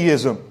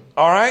Judaism,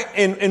 all right?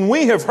 And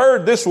we have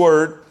heard this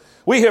word.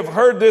 We have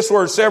heard this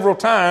word several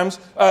times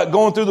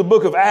going through the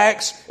book of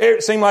Acts.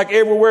 It seemed like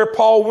everywhere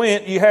Paul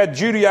went, you had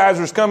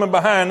Judaizers coming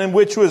behind him,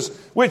 which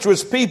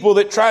was people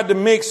that tried to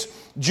mix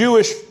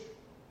Jewish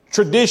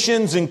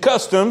traditions and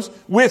customs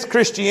with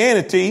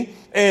Christianity.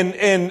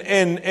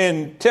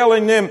 and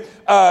telling them,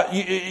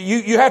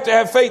 you have to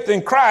have faith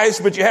in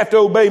Christ, but you have to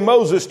obey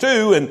Moses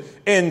too.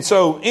 And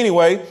so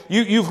anyway,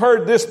 you've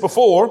heard this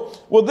before.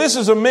 Well, this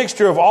is a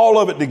mixture of all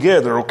of it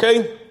together,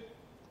 okay?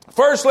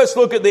 First, let's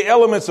look at the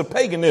elements of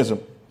paganism.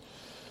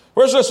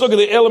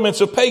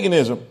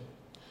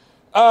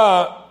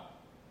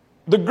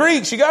 The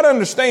Greeks, you got to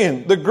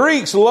understand, the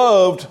Greeks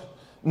loved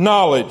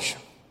knowledge.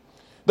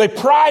 They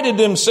prided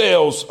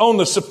themselves on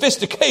the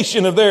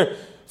sophistication of their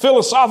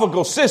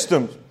philosophical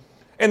systems.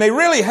 And they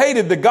really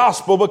hated the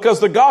gospel because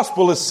the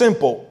gospel is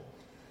simple.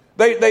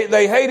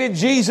 They hated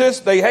Jesus.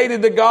 They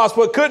hated the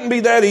gospel. It couldn't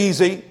be that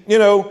easy.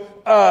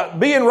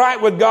 Being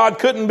right with God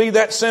couldn't be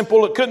that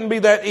simple. It couldn't be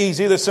that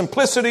easy. The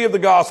simplicity of the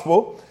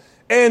gospel.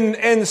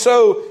 And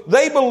so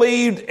they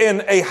believed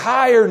in a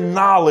higher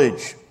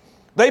knowledge.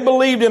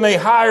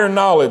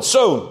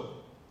 So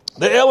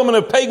the element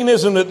of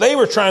paganism that they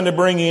were trying to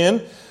bring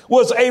in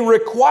was a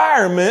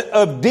requirement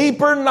of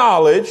deeper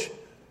knowledge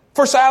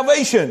for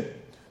salvation.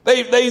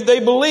 They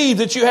believed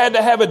that you had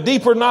to have a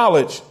deeper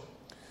knowledge.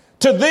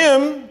 To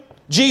them,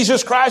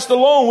 Jesus Christ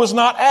alone was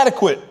not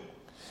adequate.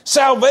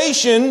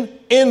 Salvation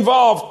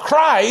involved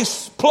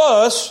Christ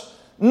plus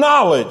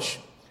knowledge.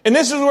 And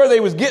this is where they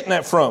was getting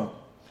that from.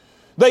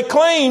 They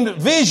claimed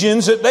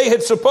visions that they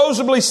had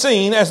supposedly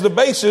seen as the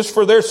basis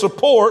for their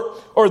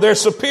support or their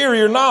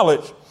superior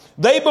knowledge.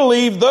 They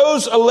believed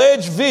those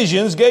alleged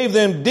visions gave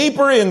them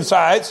deeper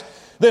insights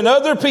than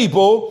other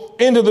people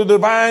into the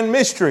divine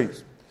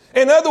mysteries.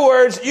 In other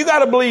words, you got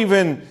to believe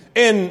in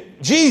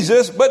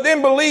Jesus, but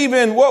then believe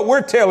in what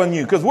we're telling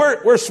you, because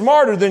we're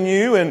smarter than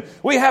you and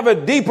we have a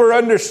deeper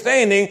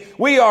understanding.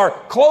 We are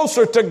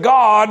closer to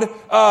God,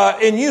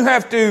 and you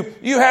have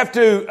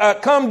to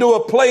come to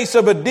a place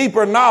of a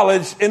deeper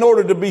knowledge in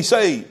order to be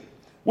saved,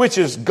 which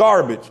is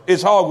garbage.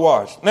 It's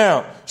hogwash.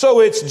 Now, so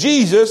it's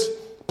Jesus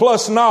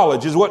plus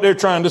knowledge is what they're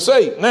trying to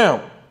say.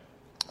 Now,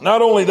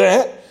 not only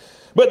that,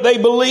 but they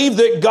believed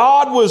that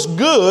God was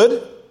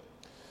good,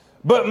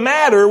 but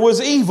matter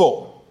was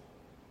evil.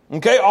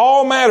 Okay,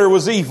 all matter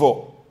was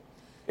evil.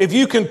 If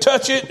you can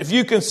touch it, if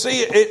you can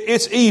see it,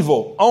 it's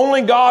evil.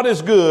 Only God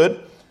is good.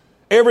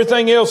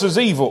 Everything else is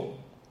evil.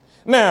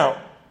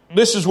 Now,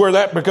 this is where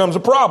that becomes a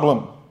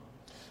problem.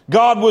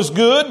 God was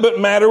good, but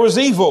matter was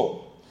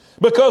evil.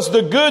 Because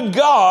the good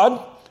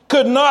God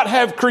could not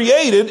have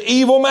created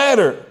evil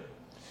matter.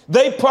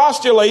 They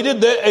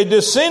postulated that a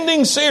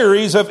descending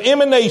series of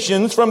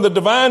emanations from the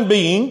divine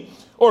being,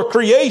 or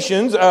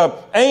creations,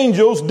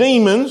 angels,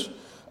 demons,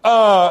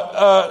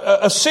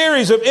 a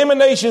series of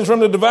emanations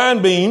from the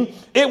divine being.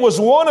 It was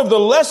one of the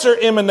lesser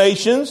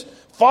emanations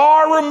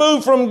far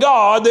removed from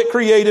God that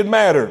created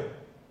matter.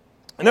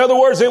 In other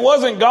words, it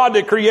wasn't God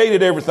that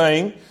created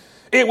everything.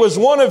 It was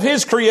one of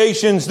his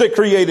creations that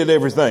created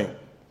everything.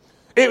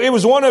 It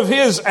was one of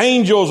his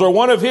angels or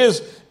one of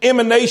his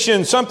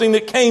emanations, something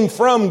that came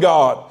from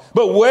God.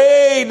 But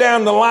way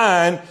down the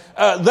line,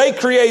 they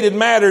created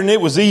matter and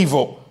it was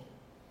evil.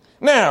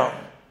 Now,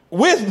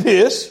 with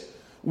this,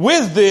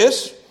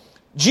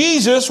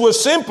 Jesus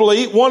was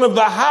simply one of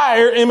the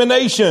higher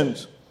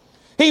emanations.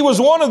 He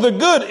was one of the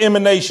good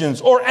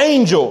emanations or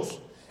angels,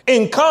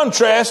 in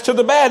contrast to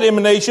the bad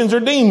emanations or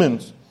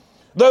demons.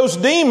 Those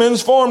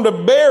demons formed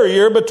a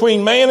barrier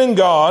between man and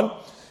God,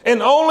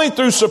 and only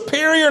through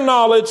superior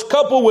knowledge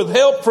coupled with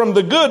help from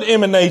the good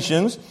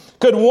emanations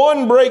could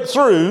one break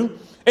through.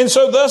 And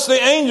so thus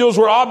the angels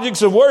were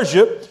objects of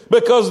worship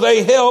because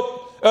their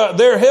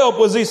help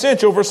was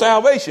essential for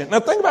salvation.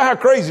 Now think about how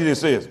crazy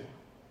this is.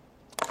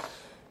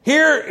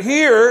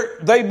 Here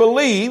they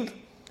believed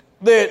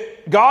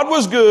that God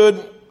was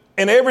good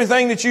and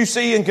everything that you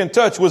see and can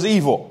touch was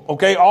evil.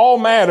 Okay, all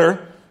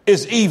matter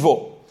is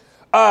evil.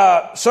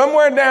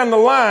 Somewhere down the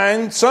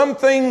line,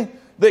 something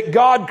that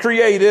God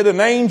created, an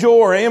angel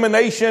or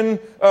emanation,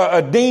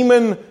 a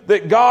demon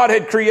that God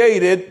had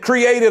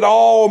created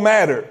all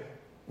matter.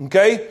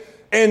 Okay,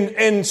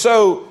 and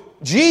so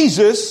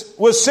Jesus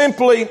was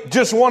simply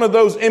just one of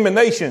those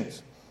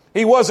emanations.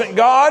 He wasn't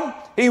God.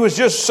 He was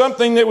just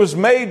something that was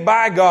made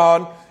by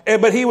God,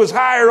 but he was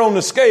higher on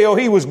the scale.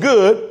 He was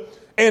good,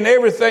 and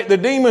everything. The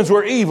demons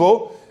were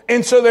evil.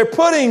 And so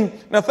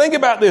now think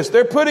about this,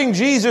 they're putting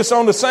Jesus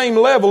on the same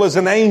level as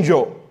an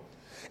angel.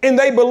 And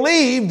they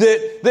believed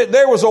that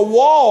there was a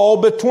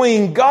wall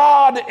between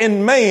God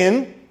and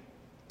man,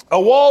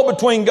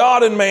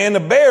 a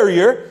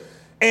barrier,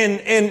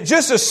 and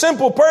just a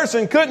simple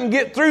person couldn't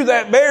get through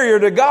that barrier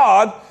to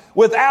God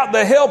without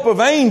the help of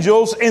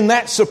angels and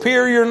that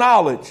superior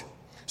knowledge.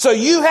 So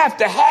you have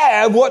to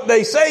have what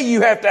they say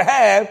you have to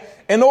have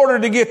in order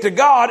to get to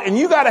God, and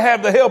you got to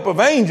have the help of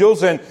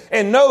angels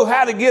and know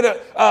how to get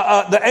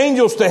the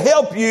angels to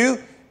help you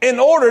in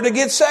order to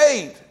get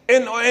saved.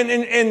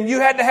 And you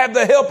had to have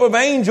the help of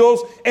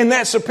angels and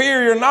that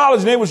superior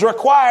knowledge, and it was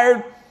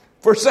required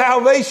for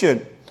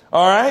salvation.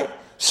 All right?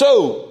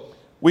 So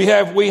we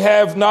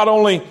have not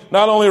only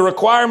a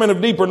requirement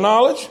of deeper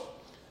knowledge,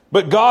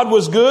 but God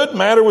was good,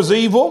 matter was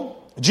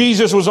evil.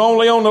 Jesus was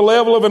only on the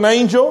level of an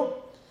angel.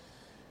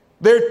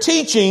 Their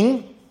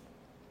teaching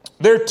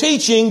their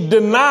teaching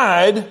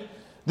denied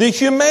the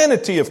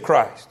humanity of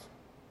Christ.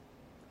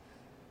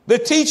 The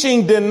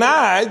teaching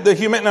denied the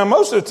humanity. Now,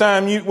 most of the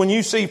time, when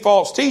you see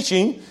false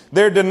teaching,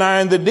 they're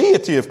denying the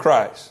deity of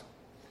Christ.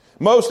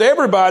 Most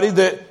everybody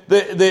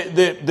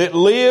that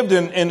lived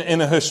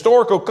in a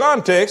historical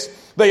context,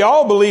 they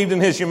all believed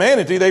in his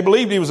humanity. They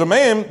believed he was a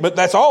man, but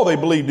that's all they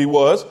believed he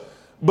was.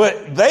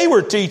 But they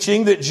were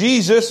teaching that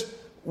Jesus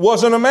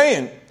wasn't a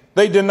man.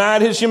 They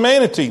denied his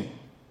humanity.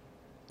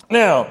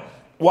 Now,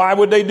 why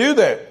would they do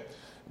that?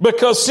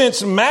 Because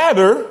since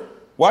matter,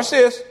 watch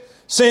this,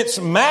 since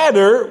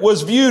matter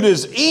was viewed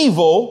as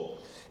evil,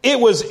 it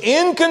was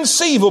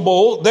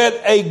inconceivable that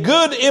a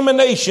good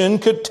emanation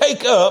could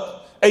take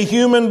up a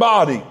human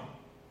body.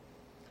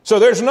 So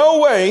there's no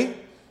way,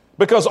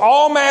 because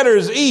all matter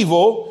is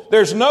evil,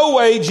 there's no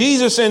way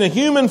Jesus in a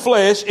human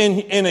flesh,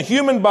 in a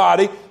human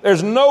body,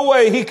 there's no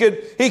way he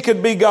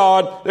could be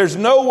God. There's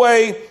no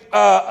way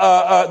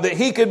that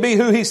he could be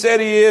who he said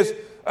he is,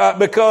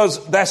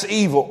 because that's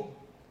evil.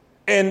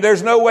 And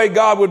there's no way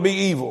God would be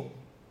evil.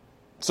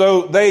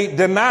 So they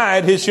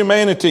denied his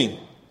humanity.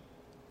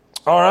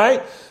 All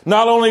right.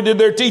 Not only did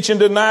their teaching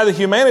deny the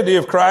humanity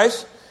of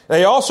Christ,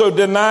 they also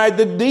denied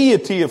the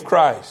deity of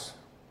Christ.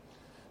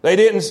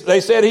 They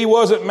said he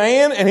wasn't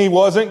man and he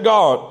wasn't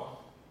God.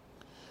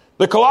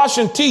 The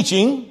Colossian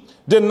teaching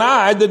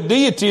denied the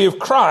deity of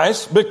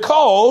Christ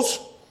because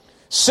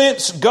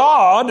since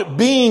God,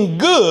 being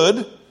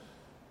good,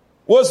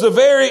 was the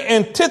very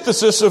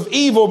antithesis of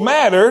evil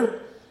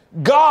matter,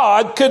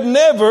 God could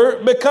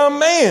never become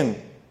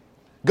man.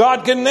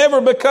 God can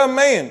never become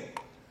man.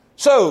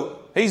 So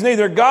he's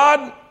neither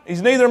God,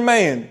 he's neither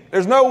man.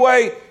 There's no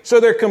way.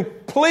 So they're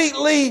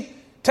completely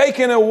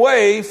taken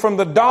away from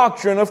the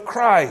doctrine of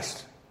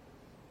Christ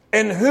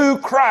and who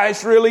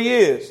Christ really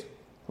is.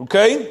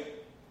 Okay?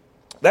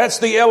 That's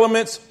the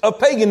elements of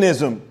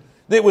paganism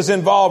that was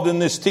involved in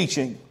this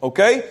teaching.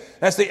 Okay?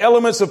 That's the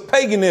elements of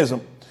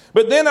paganism.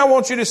 But then I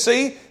want you to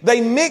see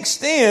they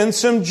mixed in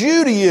some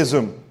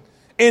Judaism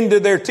into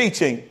their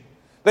teaching.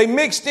 They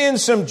mixed in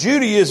some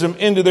Judaism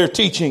into their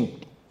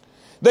teaching.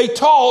 They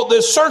taught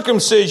that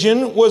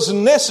circumcision was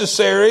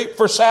necessary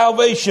for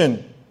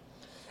salvation.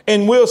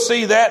 And we'll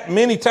see that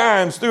many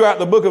times throughout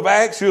the book of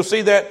Acts. You'll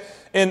see that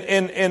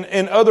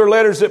in other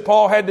letters that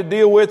Paul had to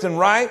deal with and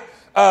write,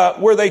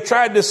 where they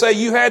tried to say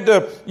you had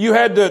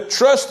to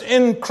trust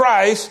in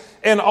Christ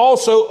and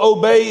also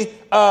obey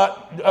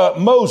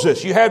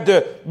Moses. You not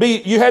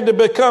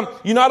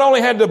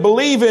only had to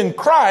believe in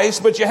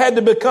Christ, but you had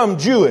to become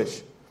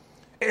Jewish.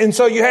 And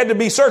so you had to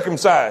be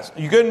circumcised.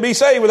 You couldn't be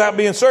saved without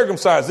being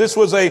circumcised. This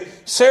was a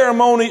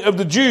ceremony of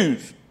the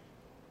Jews.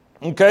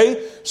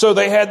 Okay? So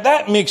they had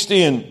that mixed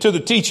in to the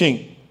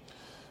teaching.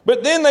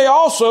 But then they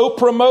also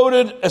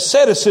promoted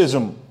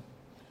asceticism.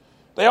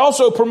 Now,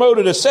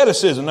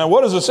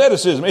 what is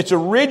asceticism? It's a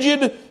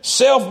rigid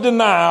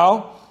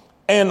self-denial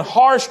and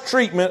harsh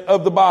treatment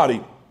of the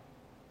body.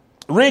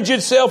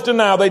 Rigid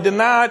self-denial. They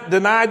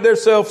denied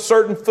themselves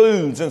certain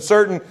foods and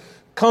certain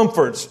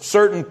comforts,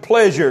 certain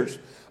pleasures.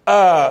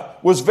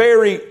 Was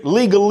very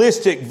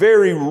legalistic,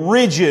 very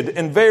rigid,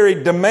 and very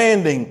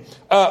demanding,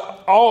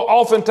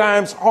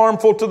 oftentimes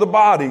harmful to the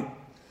body.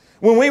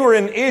 When we were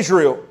in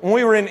Israel,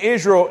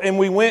 and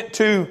we went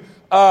to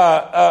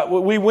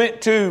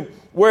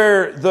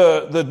where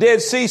the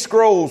Dead Sea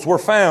Scrolls were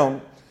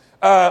found,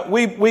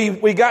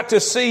 we got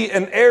to see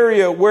an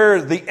area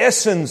where the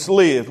Essenes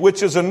lived,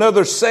 which is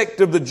another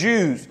sect of the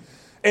Jews,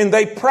 and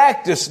they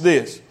practiced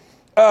this.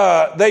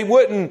 They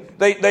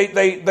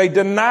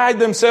denied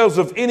themselves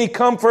of any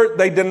comfort.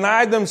 They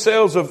denied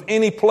themselves of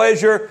any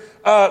pleasure.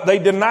 They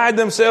denied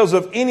themselves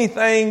of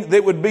anything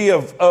that would be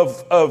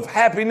of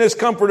happiness,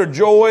 comfort, or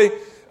joy.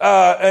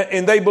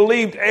 And they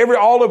believed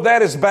all of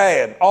that is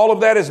bad. All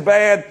of that is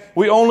bad.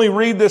 We only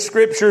read the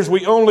scriptures.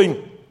 We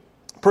only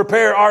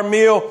prepare our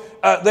meal.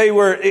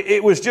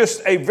 It was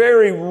just a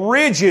very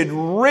rigid,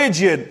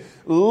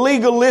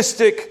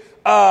 legalistic,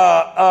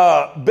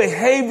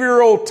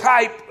 behavioral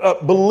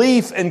type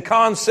belief and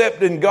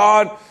concept in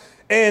God.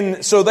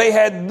 And so they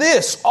had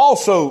this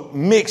also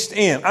mixed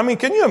in. I mean,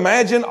 can you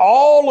imagine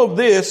all of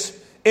this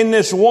in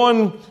this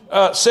one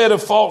set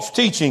of false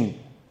teaching?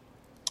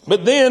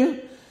 But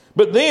then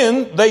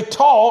they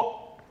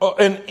taught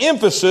an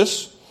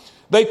emphasis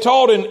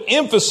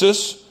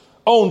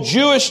on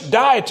Jewish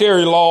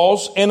dietary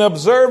laws and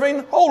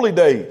observing holy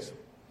days.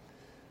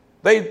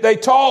 They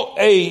taught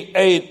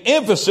an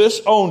emphasis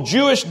on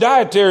Jewish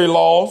dietary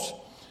laws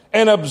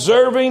and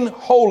observing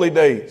holy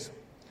days.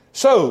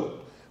 So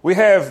we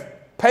have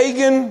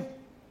pagan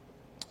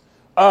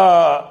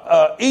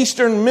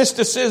Eastern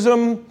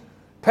mysticism,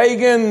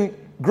 pagan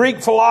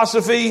Greek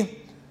philosophy,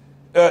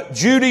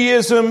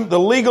 Judaism, the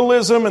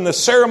legalism and the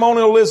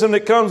ceremonialism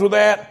that comes with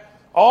that,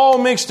 all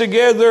mixed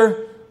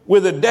together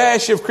with a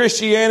dash of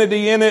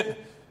Christianity in it.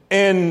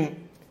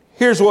 And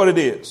here's what it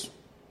is.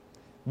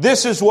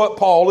 This is what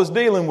Paul is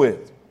dealing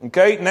with.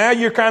 Okay, now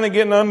you're kind of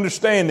getting an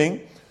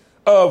understanding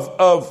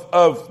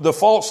of the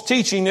false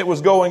teaching that was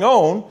going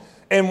on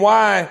and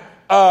why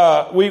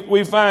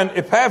we find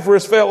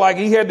Epaphras felt like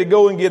he had to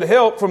go and get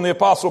help from the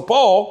Apostle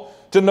Paul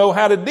to know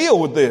how to deal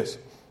with this.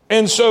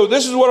 And so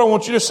this is what I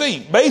want you to see.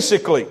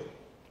 Basically,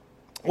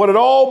 what it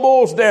all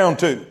boils down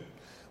to,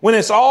 when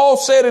it's all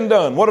said and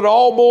done, what it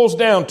all boils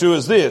down to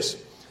is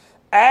this.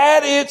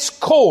 At its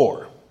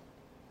core,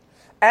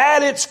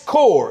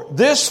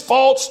 this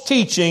false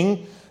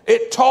teaching,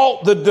 it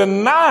taught the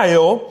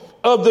denial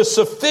of the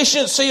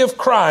sufficiency of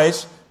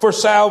Christ for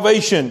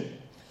salvation.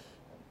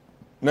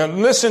 Now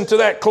listen to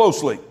that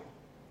closely.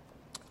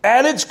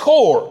 At its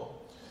core,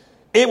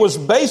 it was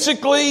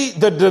basically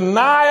the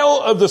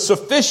denial of the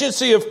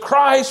sufficiency of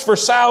Christ for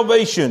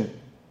salvation.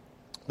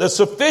 The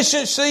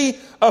sufficiency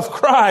of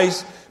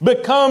Christ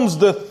becomes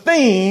the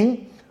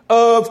theme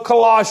of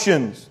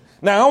Colossians.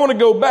 Now I want to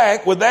go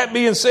back, with that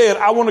being said,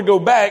 I want to go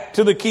back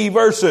to the key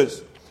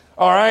verses.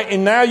 All right,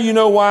 and now you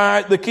know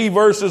why the key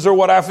verses are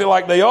what I feel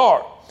like they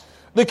are.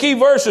 The key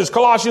verses,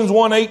 Colossians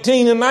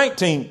 1:18 and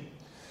 19.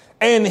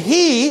 And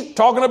he,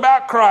 talking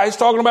about Christ,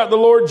 talking about the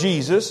Lord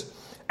Jesus,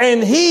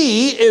 and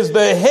he is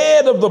the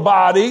head of the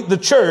body, the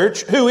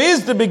church, who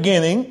is the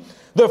beginning,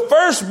 the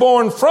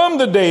firstborn from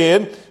the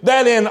dead,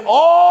 that in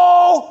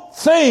all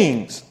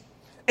things,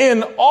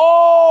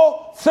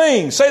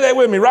 say that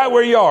with me right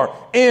where you are,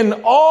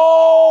 in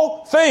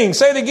all things,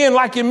 say it again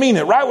like you mean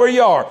it, right where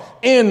you are,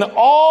 in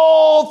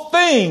all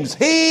things,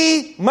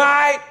 he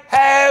might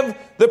have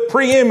the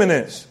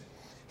preeminence.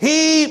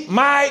 He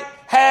might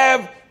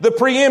have the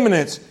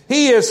preeminence.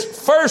 He is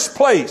first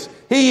place.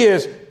 He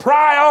is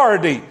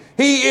priority.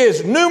 He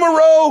is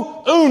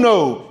numero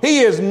uno. He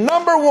is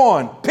number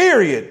one,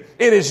 period.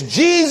 It is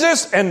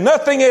Jesus and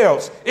nothing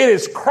else. It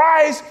is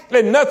Christ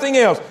and nothing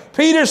else.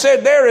 Peter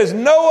said there is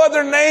no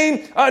other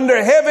name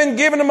under heaven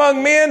given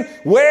among men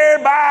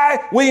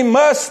whereby we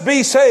must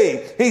be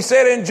saved. He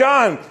said in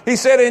John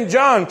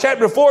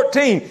chapter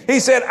 14, he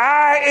said,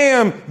 I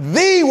am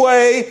the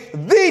way,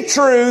 the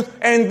truth,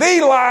 and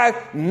the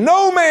life.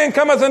 No man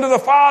cometh unto the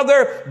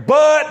Father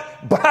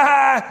but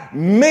by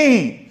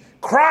me.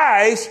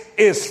 Christ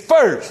is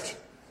first.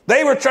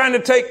 They were trying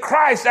to take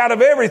Christ out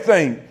of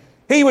everything.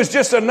 He was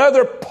just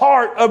another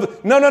part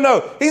of,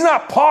 no. He's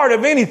not part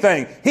of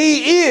anything.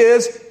 He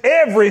is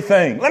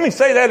everything. Let me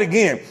say that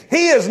again.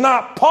 He is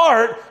not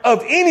part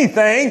of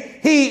anything.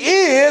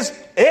 He is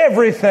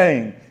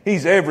everything.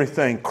 He's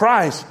everything.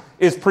 Christ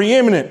is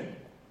preeminent.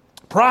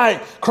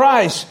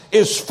 Christ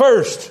is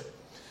first.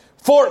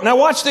 Now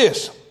watch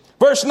this.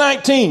 Verse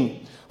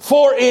 19.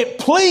 For it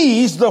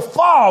pleased the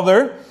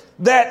Father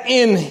that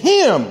in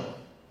him,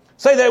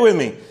 say that with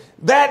me,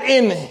 that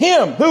in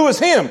him, who is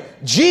him?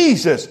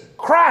 Jesus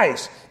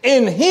Christ.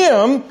 In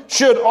him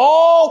should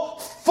all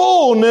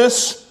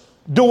fullness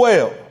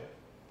dwell.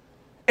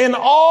 In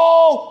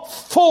all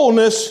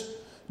fullness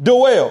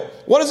dwell.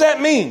 What does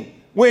that mean?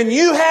 When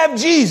you have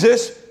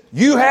Jesus,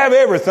 you have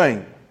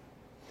everything.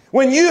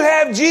 When you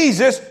have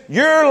Jesus,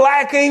 you're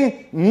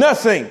lacking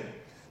nothing.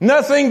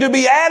 Nothing to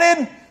be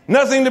added,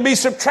 nothing to be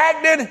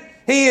subtracted.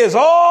 He is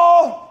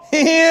all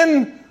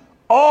in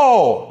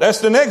all. That's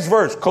the next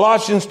verse.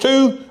 Colossians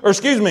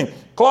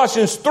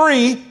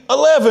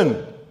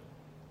 3:11.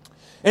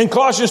 In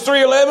Colossians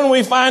 3:11,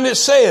 we find it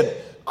said,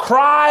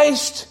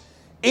 Christ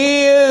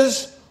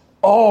is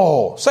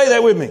all. Say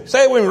that with me.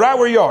 Say it with me right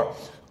where you are.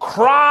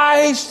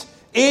 Christ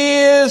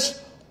is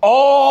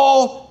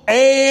all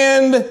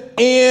and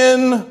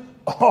in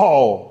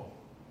all.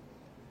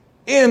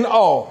 In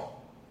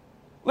all.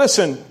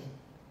 Listen,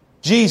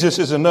 Jesus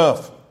is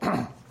enough.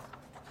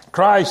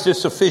 Christ is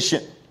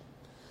sufficient.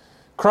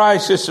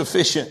 Christ is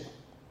sufficient.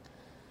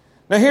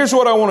 Now here's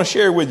what I want to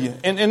share with you.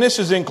 And this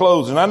is in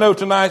closing. I know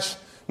tonight's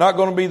not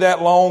going to be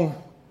that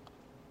long.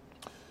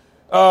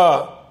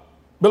 But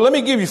let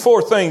me give you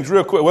 4 things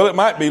real quick. Well, it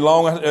might be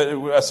long.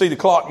 I see the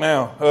clock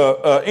now.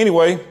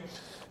 Anyway,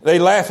 they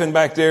laughing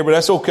back there, but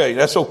that's okay.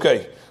 That's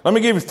okay. Let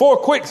me give you 4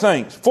 quick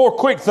things. 4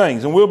 quick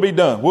things, and we'll be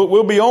done.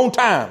 We'll be on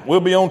time.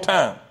 We'll be on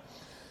time.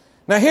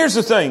 Now, here's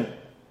the thing.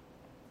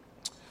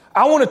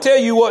 I want to tell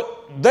you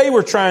what they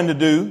were trying to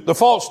do, the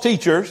false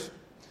teachers,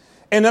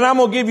 and then I'm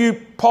going to give you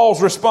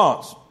Paul's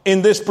response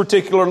in this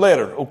particular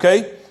letter,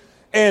 okay?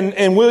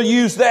 And we'll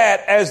use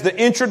that as the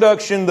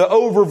introduction, the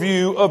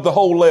overview of the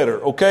whole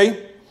letter,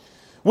 okay?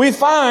 We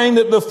find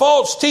that the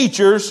false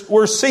teachers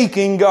were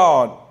seeking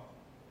God.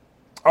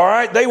 All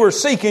right? They were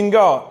seeking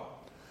God.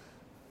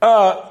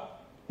 But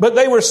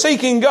they were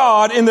seeking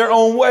God in their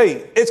own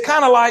way. It's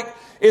kind of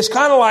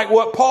like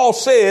what Paul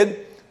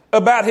said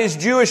about his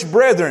Jewish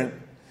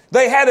brethren.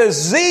 They had a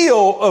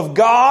zeal of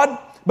God,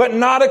 but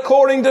not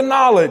according to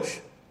knowledge.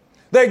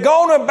 They're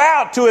going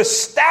about to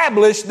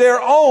establish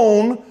their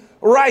own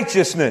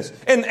righteousness.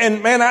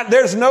 And man,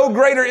 there's no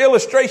greater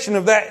illustration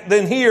of that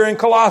than here in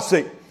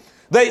Colossae.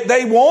 They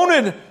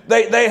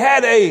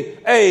had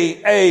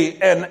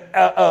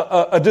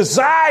a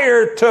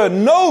desire to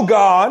know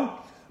God,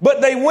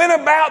 but they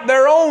went about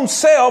their own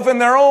self in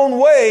their own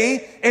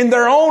way, in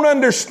their own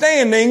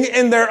understanding,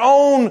 in their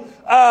own,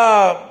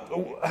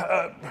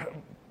 I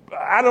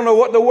don't know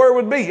what the word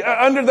would be,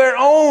 under their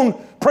own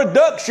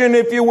production,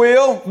 if you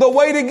will, the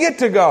way to get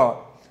to God.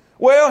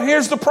 Well,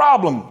 here's the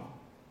problem.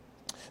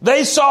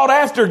 They sought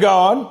after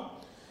God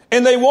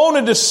and they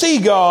wanted to see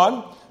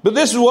God, but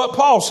this is what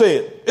Paul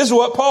said. This is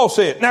what Paul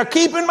said. Now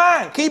keep in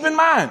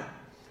mind,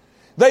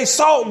 they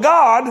sought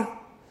God,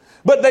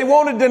 but they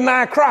wanted to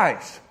deny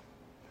Christ.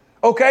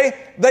 Okay?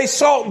 They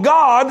sought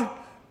God,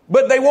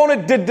 but they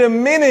wanted to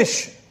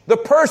diminish the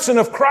person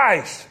of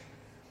Christ.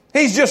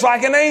 He's just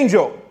like an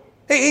angel.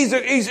 He's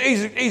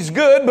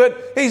good,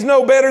 but he's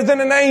no better than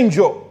an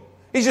angel.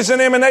 He's just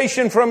an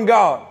emanation from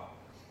God.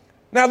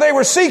 Now they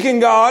were seeking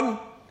God,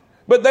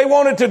 but they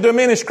wanted to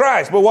diminish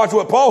Christ. But watch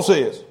what Paul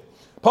says.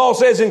 Paul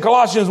says in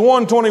Colossians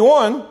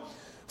 1:21,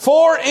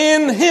 for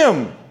in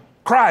him,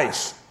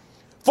 Christ,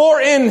 for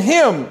in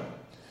him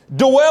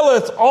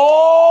dwelleth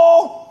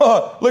all,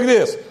 look at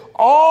this,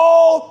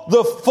 all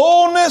the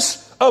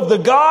fullness of the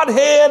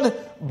Godhead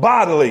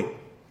bodily.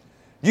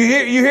 You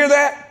hear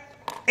that?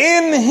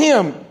 In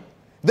him.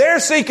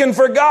 They're seeking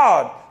for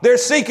God. They're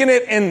seeking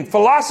it in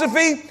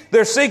philosophy.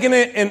 They're seeking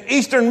it in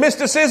Eastern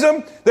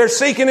mysticism. They're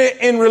seeking it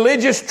in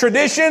religious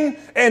tradition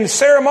and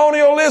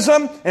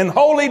ceremonialism and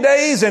holy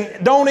days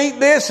and don't eat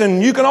this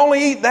and you can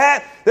only eat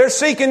that. They're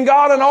seeking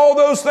God in all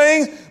those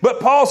things.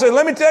 But Paul said,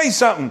 let me tell you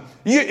something.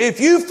 If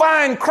you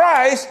find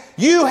Christ,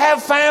 you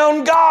have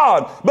found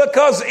God,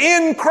 because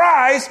in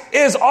Christ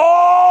is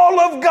all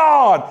of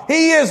God.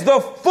 He is the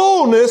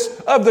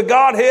fullness of the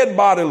Godhead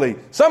bodily.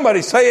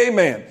 Somebody say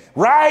amen.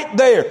 Right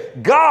there.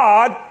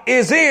 God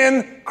is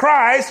in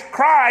Christ.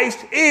 Christ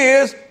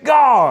is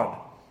God.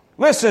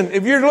 Listen,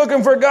 if you're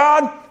looking for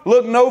God,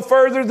 look no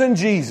further than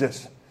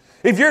Jesus.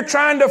 If you're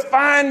trying to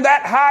find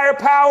that higher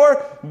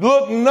power,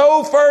 look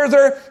no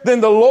further than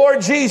the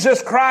Lord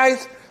Jesus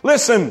Christ.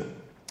 Listen,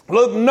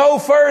 look no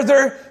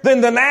further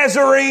than the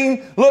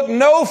Nazarene. Look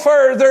no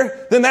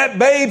further than that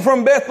babe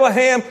from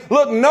Bethlehem.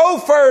 Look no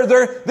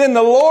further than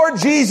the Lord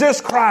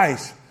Jesus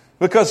Christ,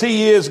 because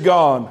He is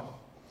God.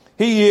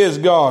 He is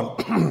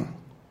God.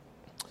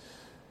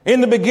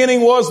 In the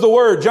beginning was the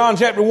Word. John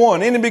chapter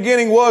 1. In the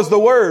beginning was the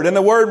Word, and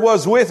the Word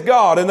was with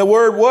God, and the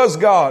Word was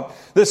God.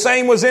 The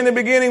same was in the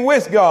beginning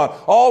with God.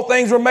 All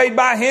things were made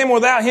by Him.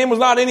 Without Him was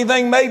not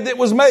anything made that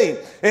was made.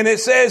 And it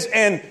says,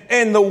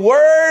 and the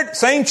Word,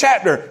 same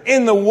chapter,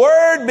 and the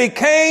Word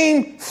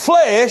became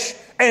flesh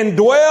and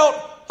dwelt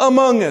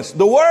among us.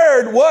 The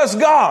Word was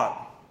God,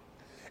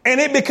 and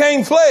it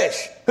became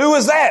flesh. Who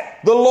was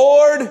that? The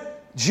Lord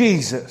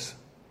Jesus.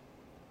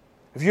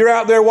 If you're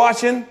out there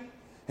watching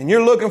and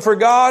you're looking for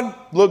God,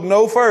 look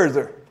no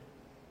further.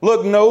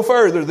 Look no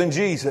further than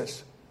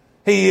Jesus.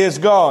 He is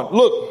God.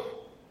 Look.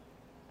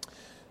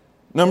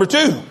 Number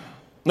two.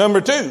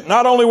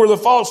 Not only were the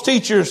false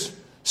teachers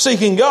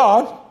seeking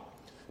God,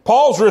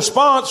 Paul's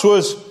response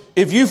was,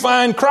 if you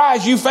find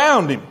Christ, you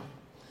found Him,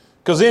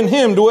 because in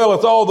Him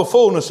dwelleth all the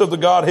fullness of the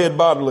Godhead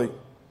bodily.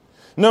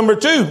 Number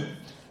two,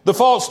 the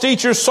false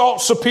teachers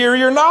sought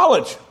superior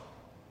knowledge.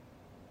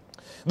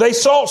 They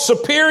sought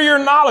superior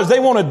knowledge. They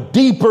wanted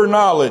deeper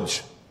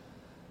knowledge.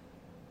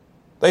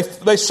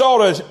 They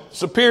sought a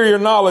superior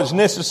knowledge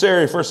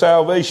necessary for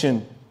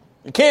salvation.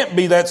 It can't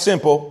be that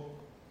simple.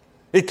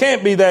 It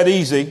can't be that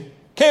easy.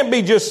 It can't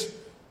be just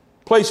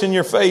placing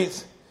your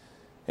faith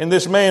in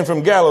this man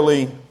from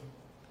Galilee.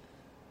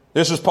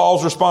 This is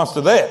Paul's response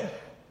to that.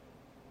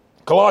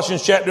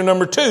 Colossians chapter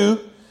number 2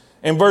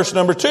 and verse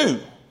number 2.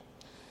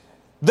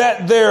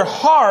 That their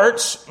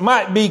hearts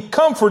might be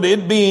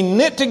comforted, being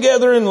knit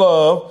together in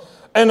love,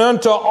 and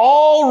unto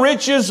all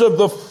riches of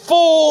the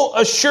full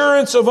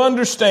assurance of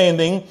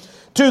understanding,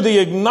 to the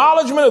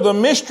acknowledgement of the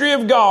mystery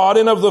of God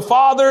and of the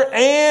Father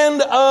and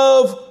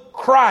of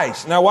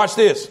Christ. Now watch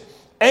this.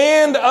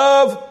 And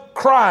of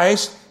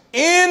Christ,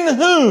 in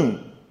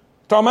whom,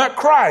 talking about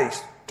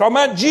Christ, talking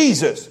about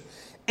Jesus,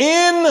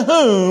 in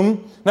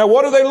whom, now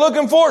what are they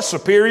looking for?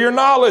 Superior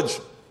knowledge,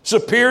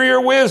 superior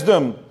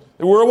wisdom.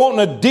 We're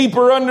wanting a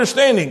deeper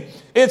understanding.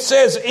 It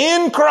says,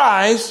 in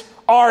Christ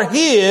are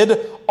hid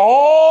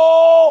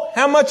all,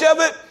 how much of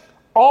it?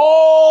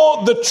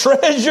 All the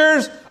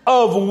treasures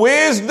of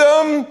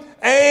wisdom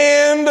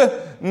and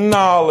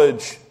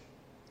knowledge.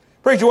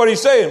 Preacher, what are you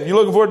saying? You're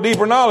looking for a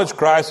deeper knowledge?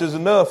 Christ is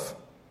enough.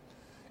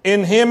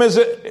 In Him is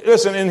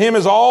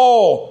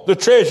all the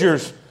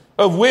treasures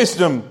of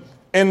wisdom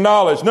and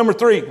knowledge. Number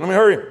 3, let me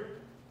hurry.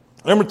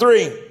 Number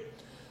 3.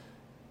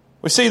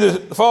 We see the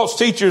false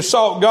teachers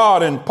sought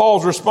God, and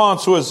Paul's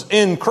response was,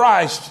 in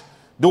Christ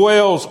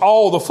dwells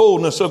all the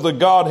fullness of the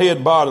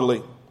Godhead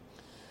bodily.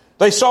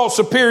 They sought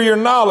superior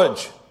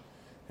knowledge,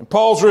 and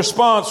Paul's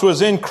response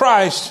was, in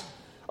Christ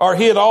are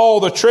hid all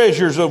the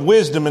treasures of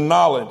wisdom and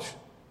knowledge.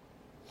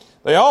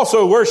 They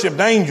also worshiped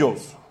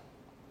angels.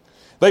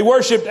 They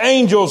worshiped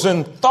angels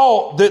and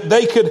thought that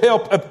they could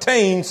help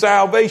obtain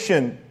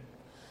salvation.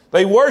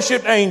 They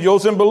worshiped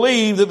angels and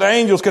believed that the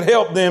angels could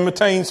help them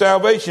attain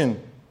salvation.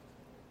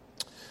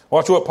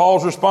 Watch what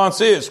Paul's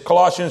response is.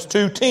 Colossians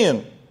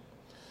 2:10.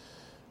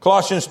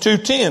 Colossians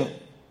 2:10.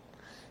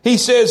 He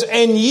says,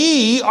 and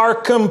ye are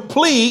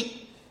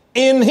complete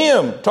in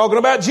Him. Talking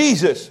about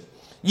Jesus.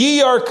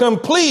 Ye are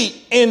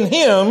complete in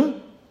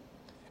Him.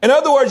 In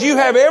other words, you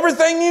have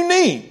everything you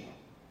need.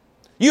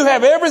 You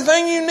have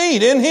everything you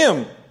need in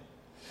him,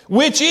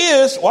 which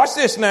is, watch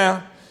this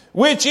now,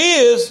 which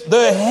is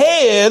the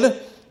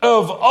head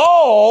of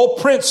all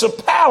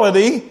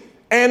principality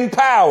and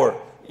power.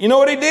 You know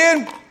what he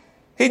did?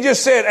 He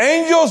just said,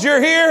 angels, you're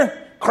here.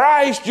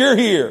 Christ, you're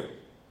here.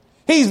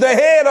 He's the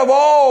head of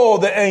all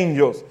the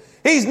angels.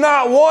 He's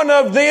not one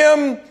of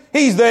them.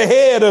 He's the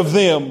head of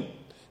them.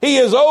 He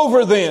is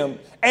over them.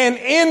 And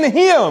in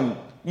him,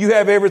 you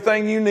have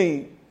everything you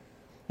need.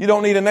 You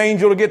don't need an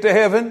angel to get to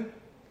heaven.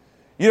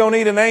 You don't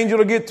need an angel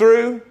to get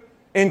through.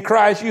 In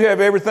Christ, you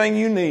have everything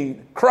you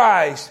need.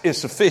 Christ is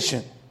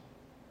sufficient.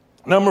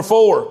 Number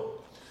four,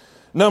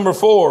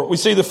 we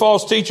see the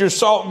false teachers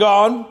sought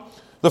God.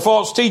 The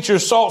false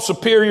teachers sought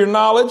superior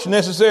knowledge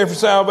necessary for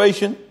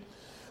salvation.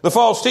 The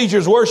false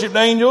teachers worshipped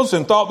angels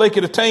and thought they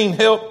could attain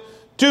help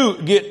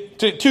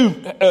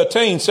to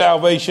attain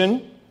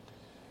salvation.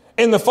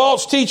 And the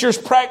false teachers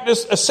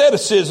practiced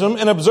asceticism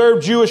and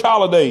observed Jewish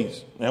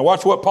holidays. Now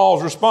watch what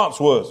Paul's response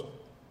was.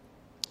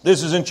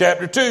 This is in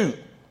chapter 2.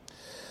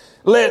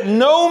 Let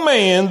no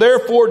man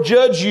therefore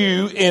judge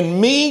you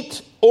in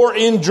meat or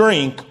in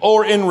drink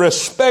or in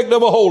respect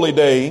of a holy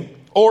day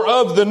or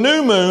of the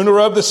new moon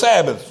or of the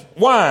Sabbath.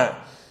 Why?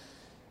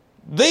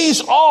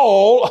 These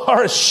all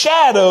are a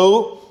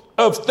shadow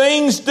of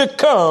things to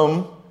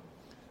come,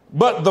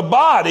 but the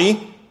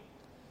body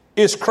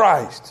is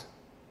Christ.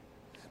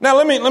 Now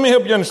let me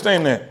help you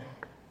understand that.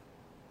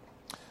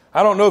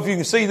 I don't know if you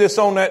can see this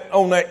on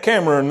that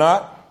camera or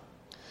not,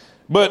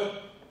 but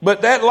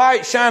that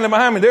light shining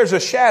behind me, there's a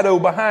shadow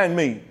behind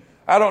me.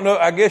 I don't know.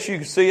 I guess you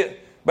can see it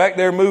back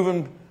there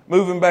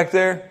moving back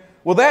there.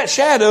 Well, that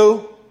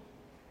shadow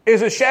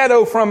is a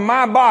shadow from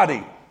my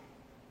body.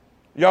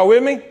 Y'all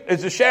with me?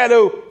 It's a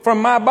shadow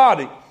from my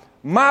body.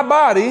 My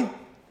body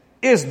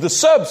is the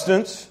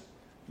substance.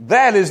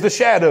 That is the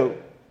shadow.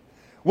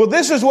 Well,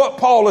 this is what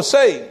Paul is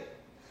saying.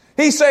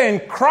 He's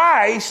saying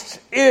Christ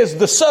is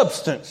the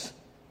substance.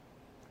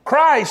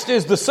 Christ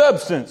is the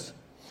substance.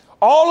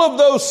 All of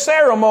those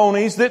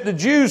ceremonies that the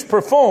Jews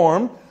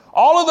performed,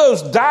 all of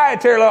those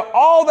dietary,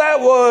 all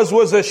that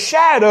was a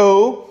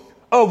shadow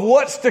of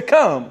what's to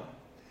come.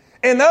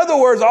 In other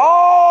words,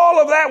 all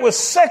of that was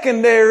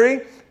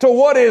secondary to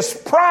what is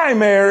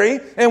primary,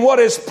 and what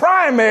is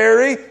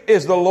primary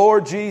is the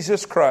Lord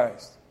Jesus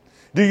Christ.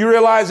 Do you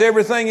realize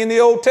everything in the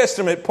Old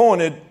Testament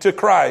pointed to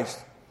Christ?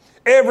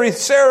 Every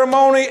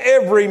ceremony,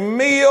 every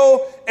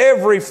meal,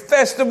 every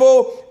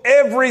festival,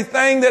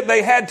 everything that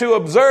they had to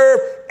observe,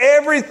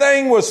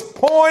 everything was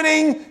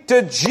pointing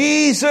to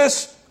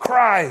Jesus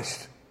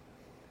Christ.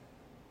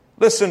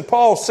 Listen,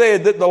 Paul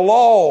said that the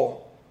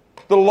law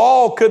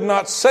could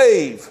not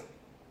save.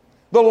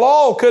 The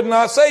law could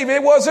not save.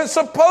 It wasn't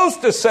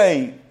supposed to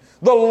save.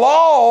 The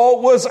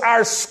law was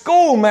our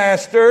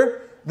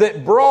schoolmaster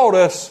that brought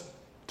us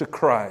to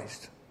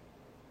Christ.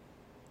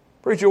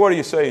 Preacher, what are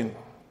you saying?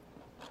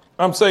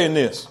 I'm saying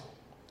this.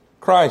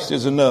 Christ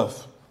is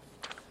enough.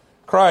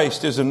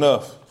 Christ is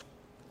enough.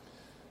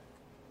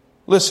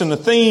 Listen, the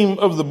theme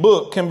of the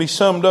book can be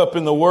summed up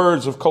in the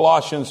words of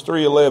Colossians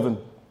 3:11.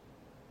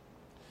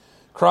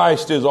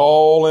 Christ is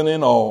all and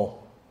in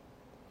all.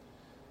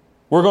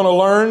 We're going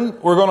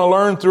to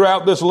learn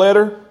throughout this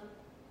letter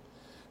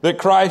that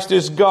Christ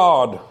is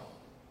God.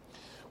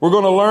 We're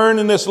going to learn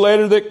in this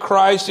letter that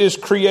Christ is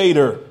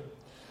Creator.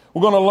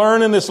 We're going to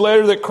learn in this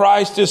letter that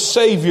Christ is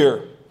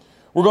Savior.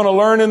 We're going to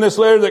learn in this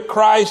letter that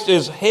Christ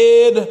is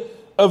head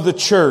of the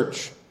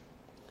church.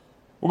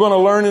 We're going to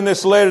learn in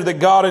this letter that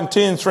God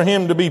intends for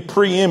him to be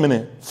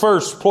preeminent,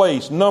 first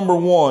place, number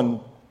one.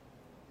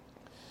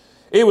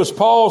 It was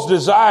Paul's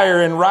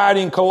desire in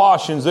writing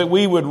Colossians that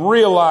we would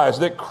realize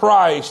that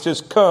Christ has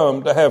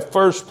come to have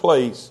first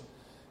place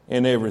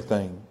in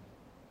everything.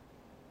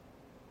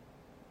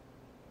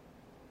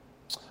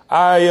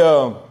 I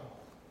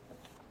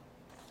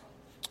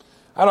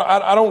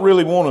don't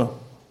really want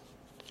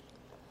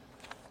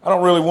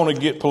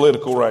to get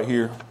political right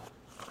here,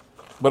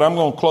 but I'm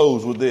going to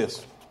close with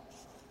this.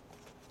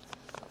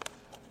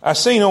 I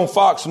seen on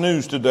Fox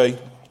News today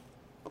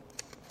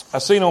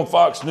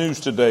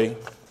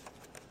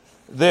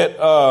that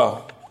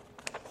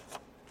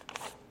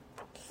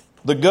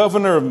the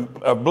governor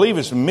of, I believe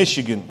it's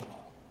Michigan.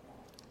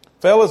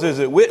 Fellas, is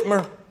it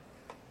Whitmer?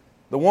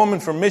 The woman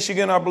from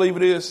Michigan, I believe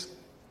it is.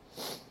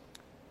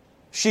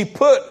 She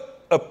put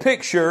a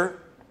picture.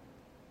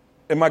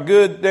 Am I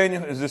good,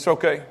 Daniel? Is this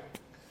okay?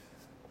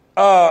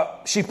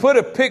 She put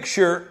a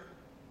picture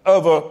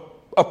of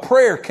a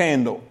prayer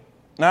candle.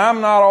 Now,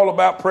 I'm not all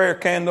about prayer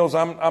candles.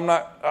 I'm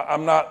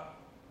not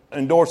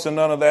endorsing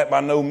none of that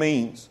by no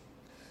means.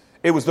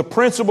 It was the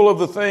principle of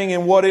the thing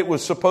and what it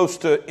was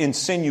supposed to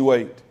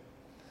insinuate.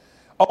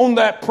 On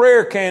that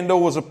prayer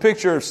candle was a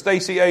picture of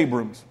Stacey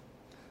Abrams,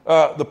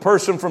 the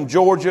person from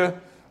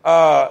Georgia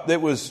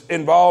that was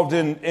involved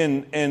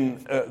in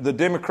the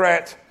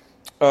Democrat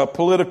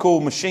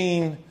political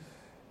machine,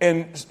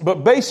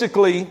 but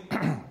basically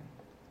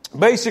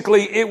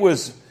it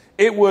was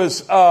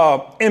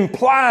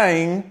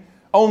implying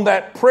on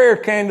that prayer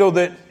candle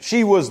that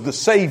she was the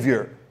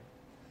Savior.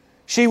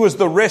 She was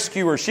the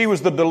rescuer. She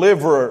was the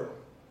deliverer.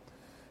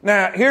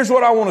 Now, here's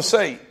what I want to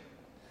say.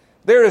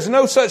 There is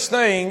no such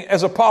thing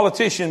as a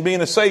politician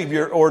being a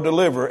savior or a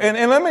deliverer. And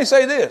let me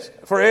say this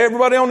for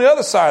everybody on the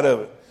other side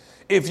of it.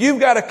 If you've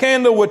got a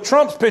candle with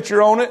Trump's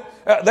picture on it,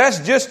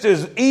 that's just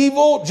as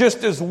evil,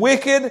 just as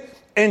wicked,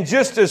 and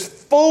just as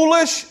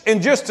foolish,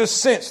 and just as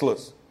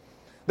senseless.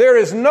 There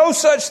is no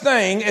such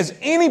thing as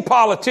any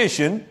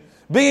politician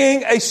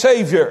being a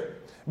savior,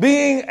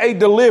 being a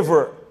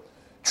deliverer.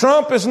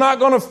 Trump is not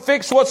going to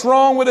fix what's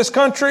wrong with this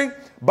country.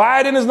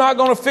 Biden is not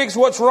going to fix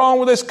what's wrong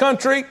with this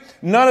country.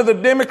 None of the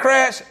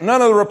Democrats,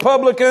 none of the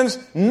Republicans,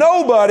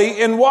 nobody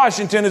in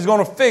Washington is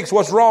going to fix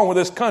what's wrong with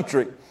this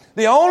country.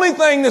 The only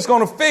thing that's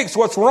going to fix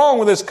what's wrong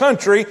with this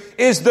country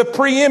is the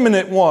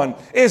preeminent one,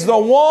 is the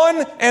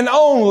one and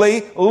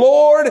only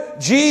Lord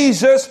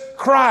Jesus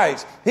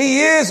Christ.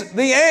 He is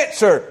the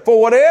answer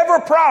for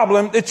whatever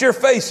problem that you're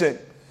facing.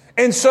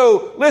 And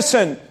so,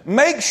 listen,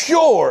 make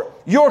sure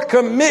your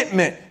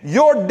commitment,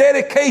 your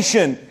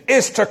dedication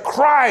is to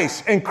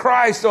Christ and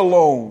Christ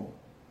alone.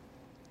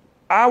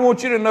 I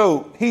want you to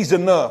know He's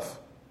enough.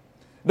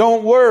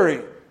 Don't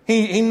worry.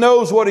 He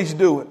knows what He's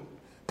doing.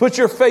 Put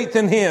your faith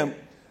in Him.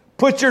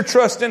 Put your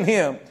trust in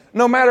Him.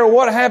 No matter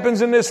what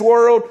happens in this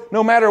world,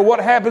 no matter what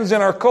happens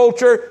in our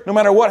culture, no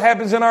matter what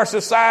happens in our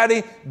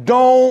society,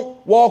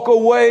 don't walk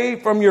away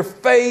from your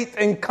faith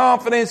and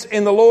confidence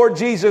in the Lord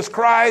Jesus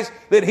Christ,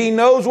 that He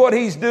knows what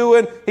He's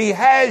doing. He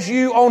has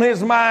you on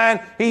His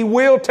mind. He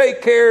will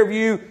take care of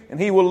you, and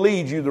He will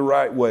lead you the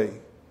right way.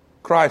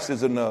 Christ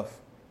is enough.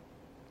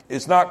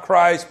 It's not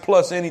Christ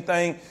plus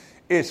anything.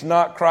 It's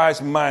not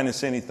Christ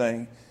minus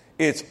anything.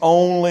 It's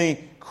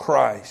only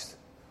Christ.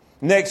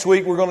 Next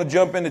week, we're going to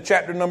jump into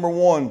chapter number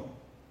 1.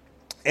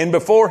 And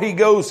before he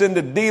goes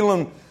into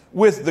dealing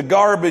with the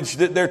garbage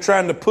that they're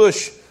trying to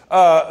push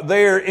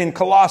there in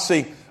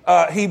Colossae,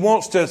 he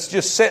wants to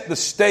just set the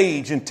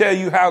stage and tell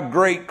you how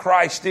great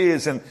Christ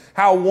is and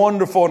how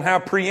wonderful and how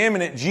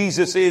preeminent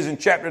Jesus is in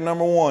chapter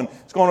number 1.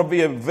 It's going to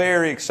be a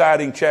very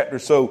exciting chapter.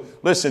 So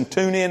listen,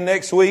 tune in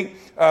next week.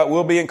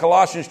 We'll be in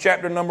Colossians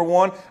chapter number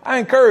 1. I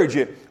encourage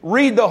you,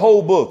 read the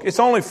whole book. It's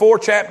only 4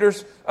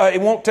 chapters. It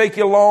won't take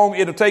you long.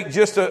 It'll take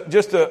just a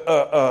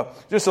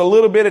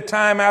little bit of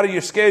time out of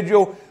your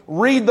schedule.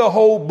 Read the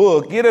whole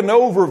book. Get an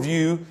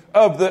overview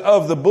of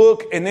the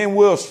book, and then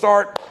we'll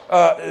start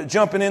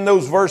jumping in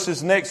those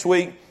verses next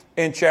week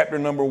in chapter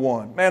number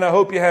 1. Man, I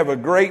hope you have a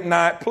great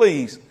night.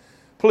 Please,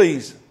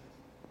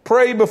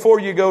 pray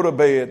before you go to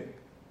bed.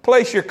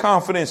 Place your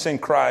confidence in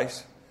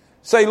Christ.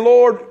 Say,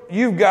 Lord,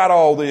 you've got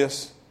all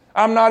this.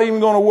 I'm not even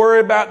going to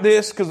worry about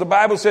this because the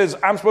Bible says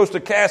I'm supposed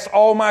to cast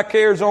all my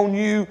cares on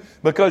you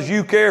because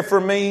you care for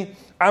me.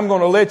 I'm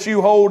going to let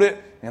you hold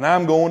it, and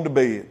I'm going to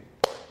bed.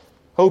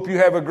 Hope you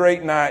have a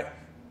great night.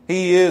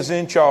 He is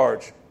in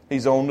charge.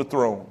 He's on the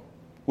throne.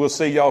 We'll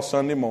see y'all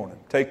Sunday morning.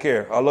 Take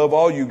care. I love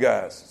all you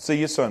guys. See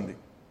you Sunday.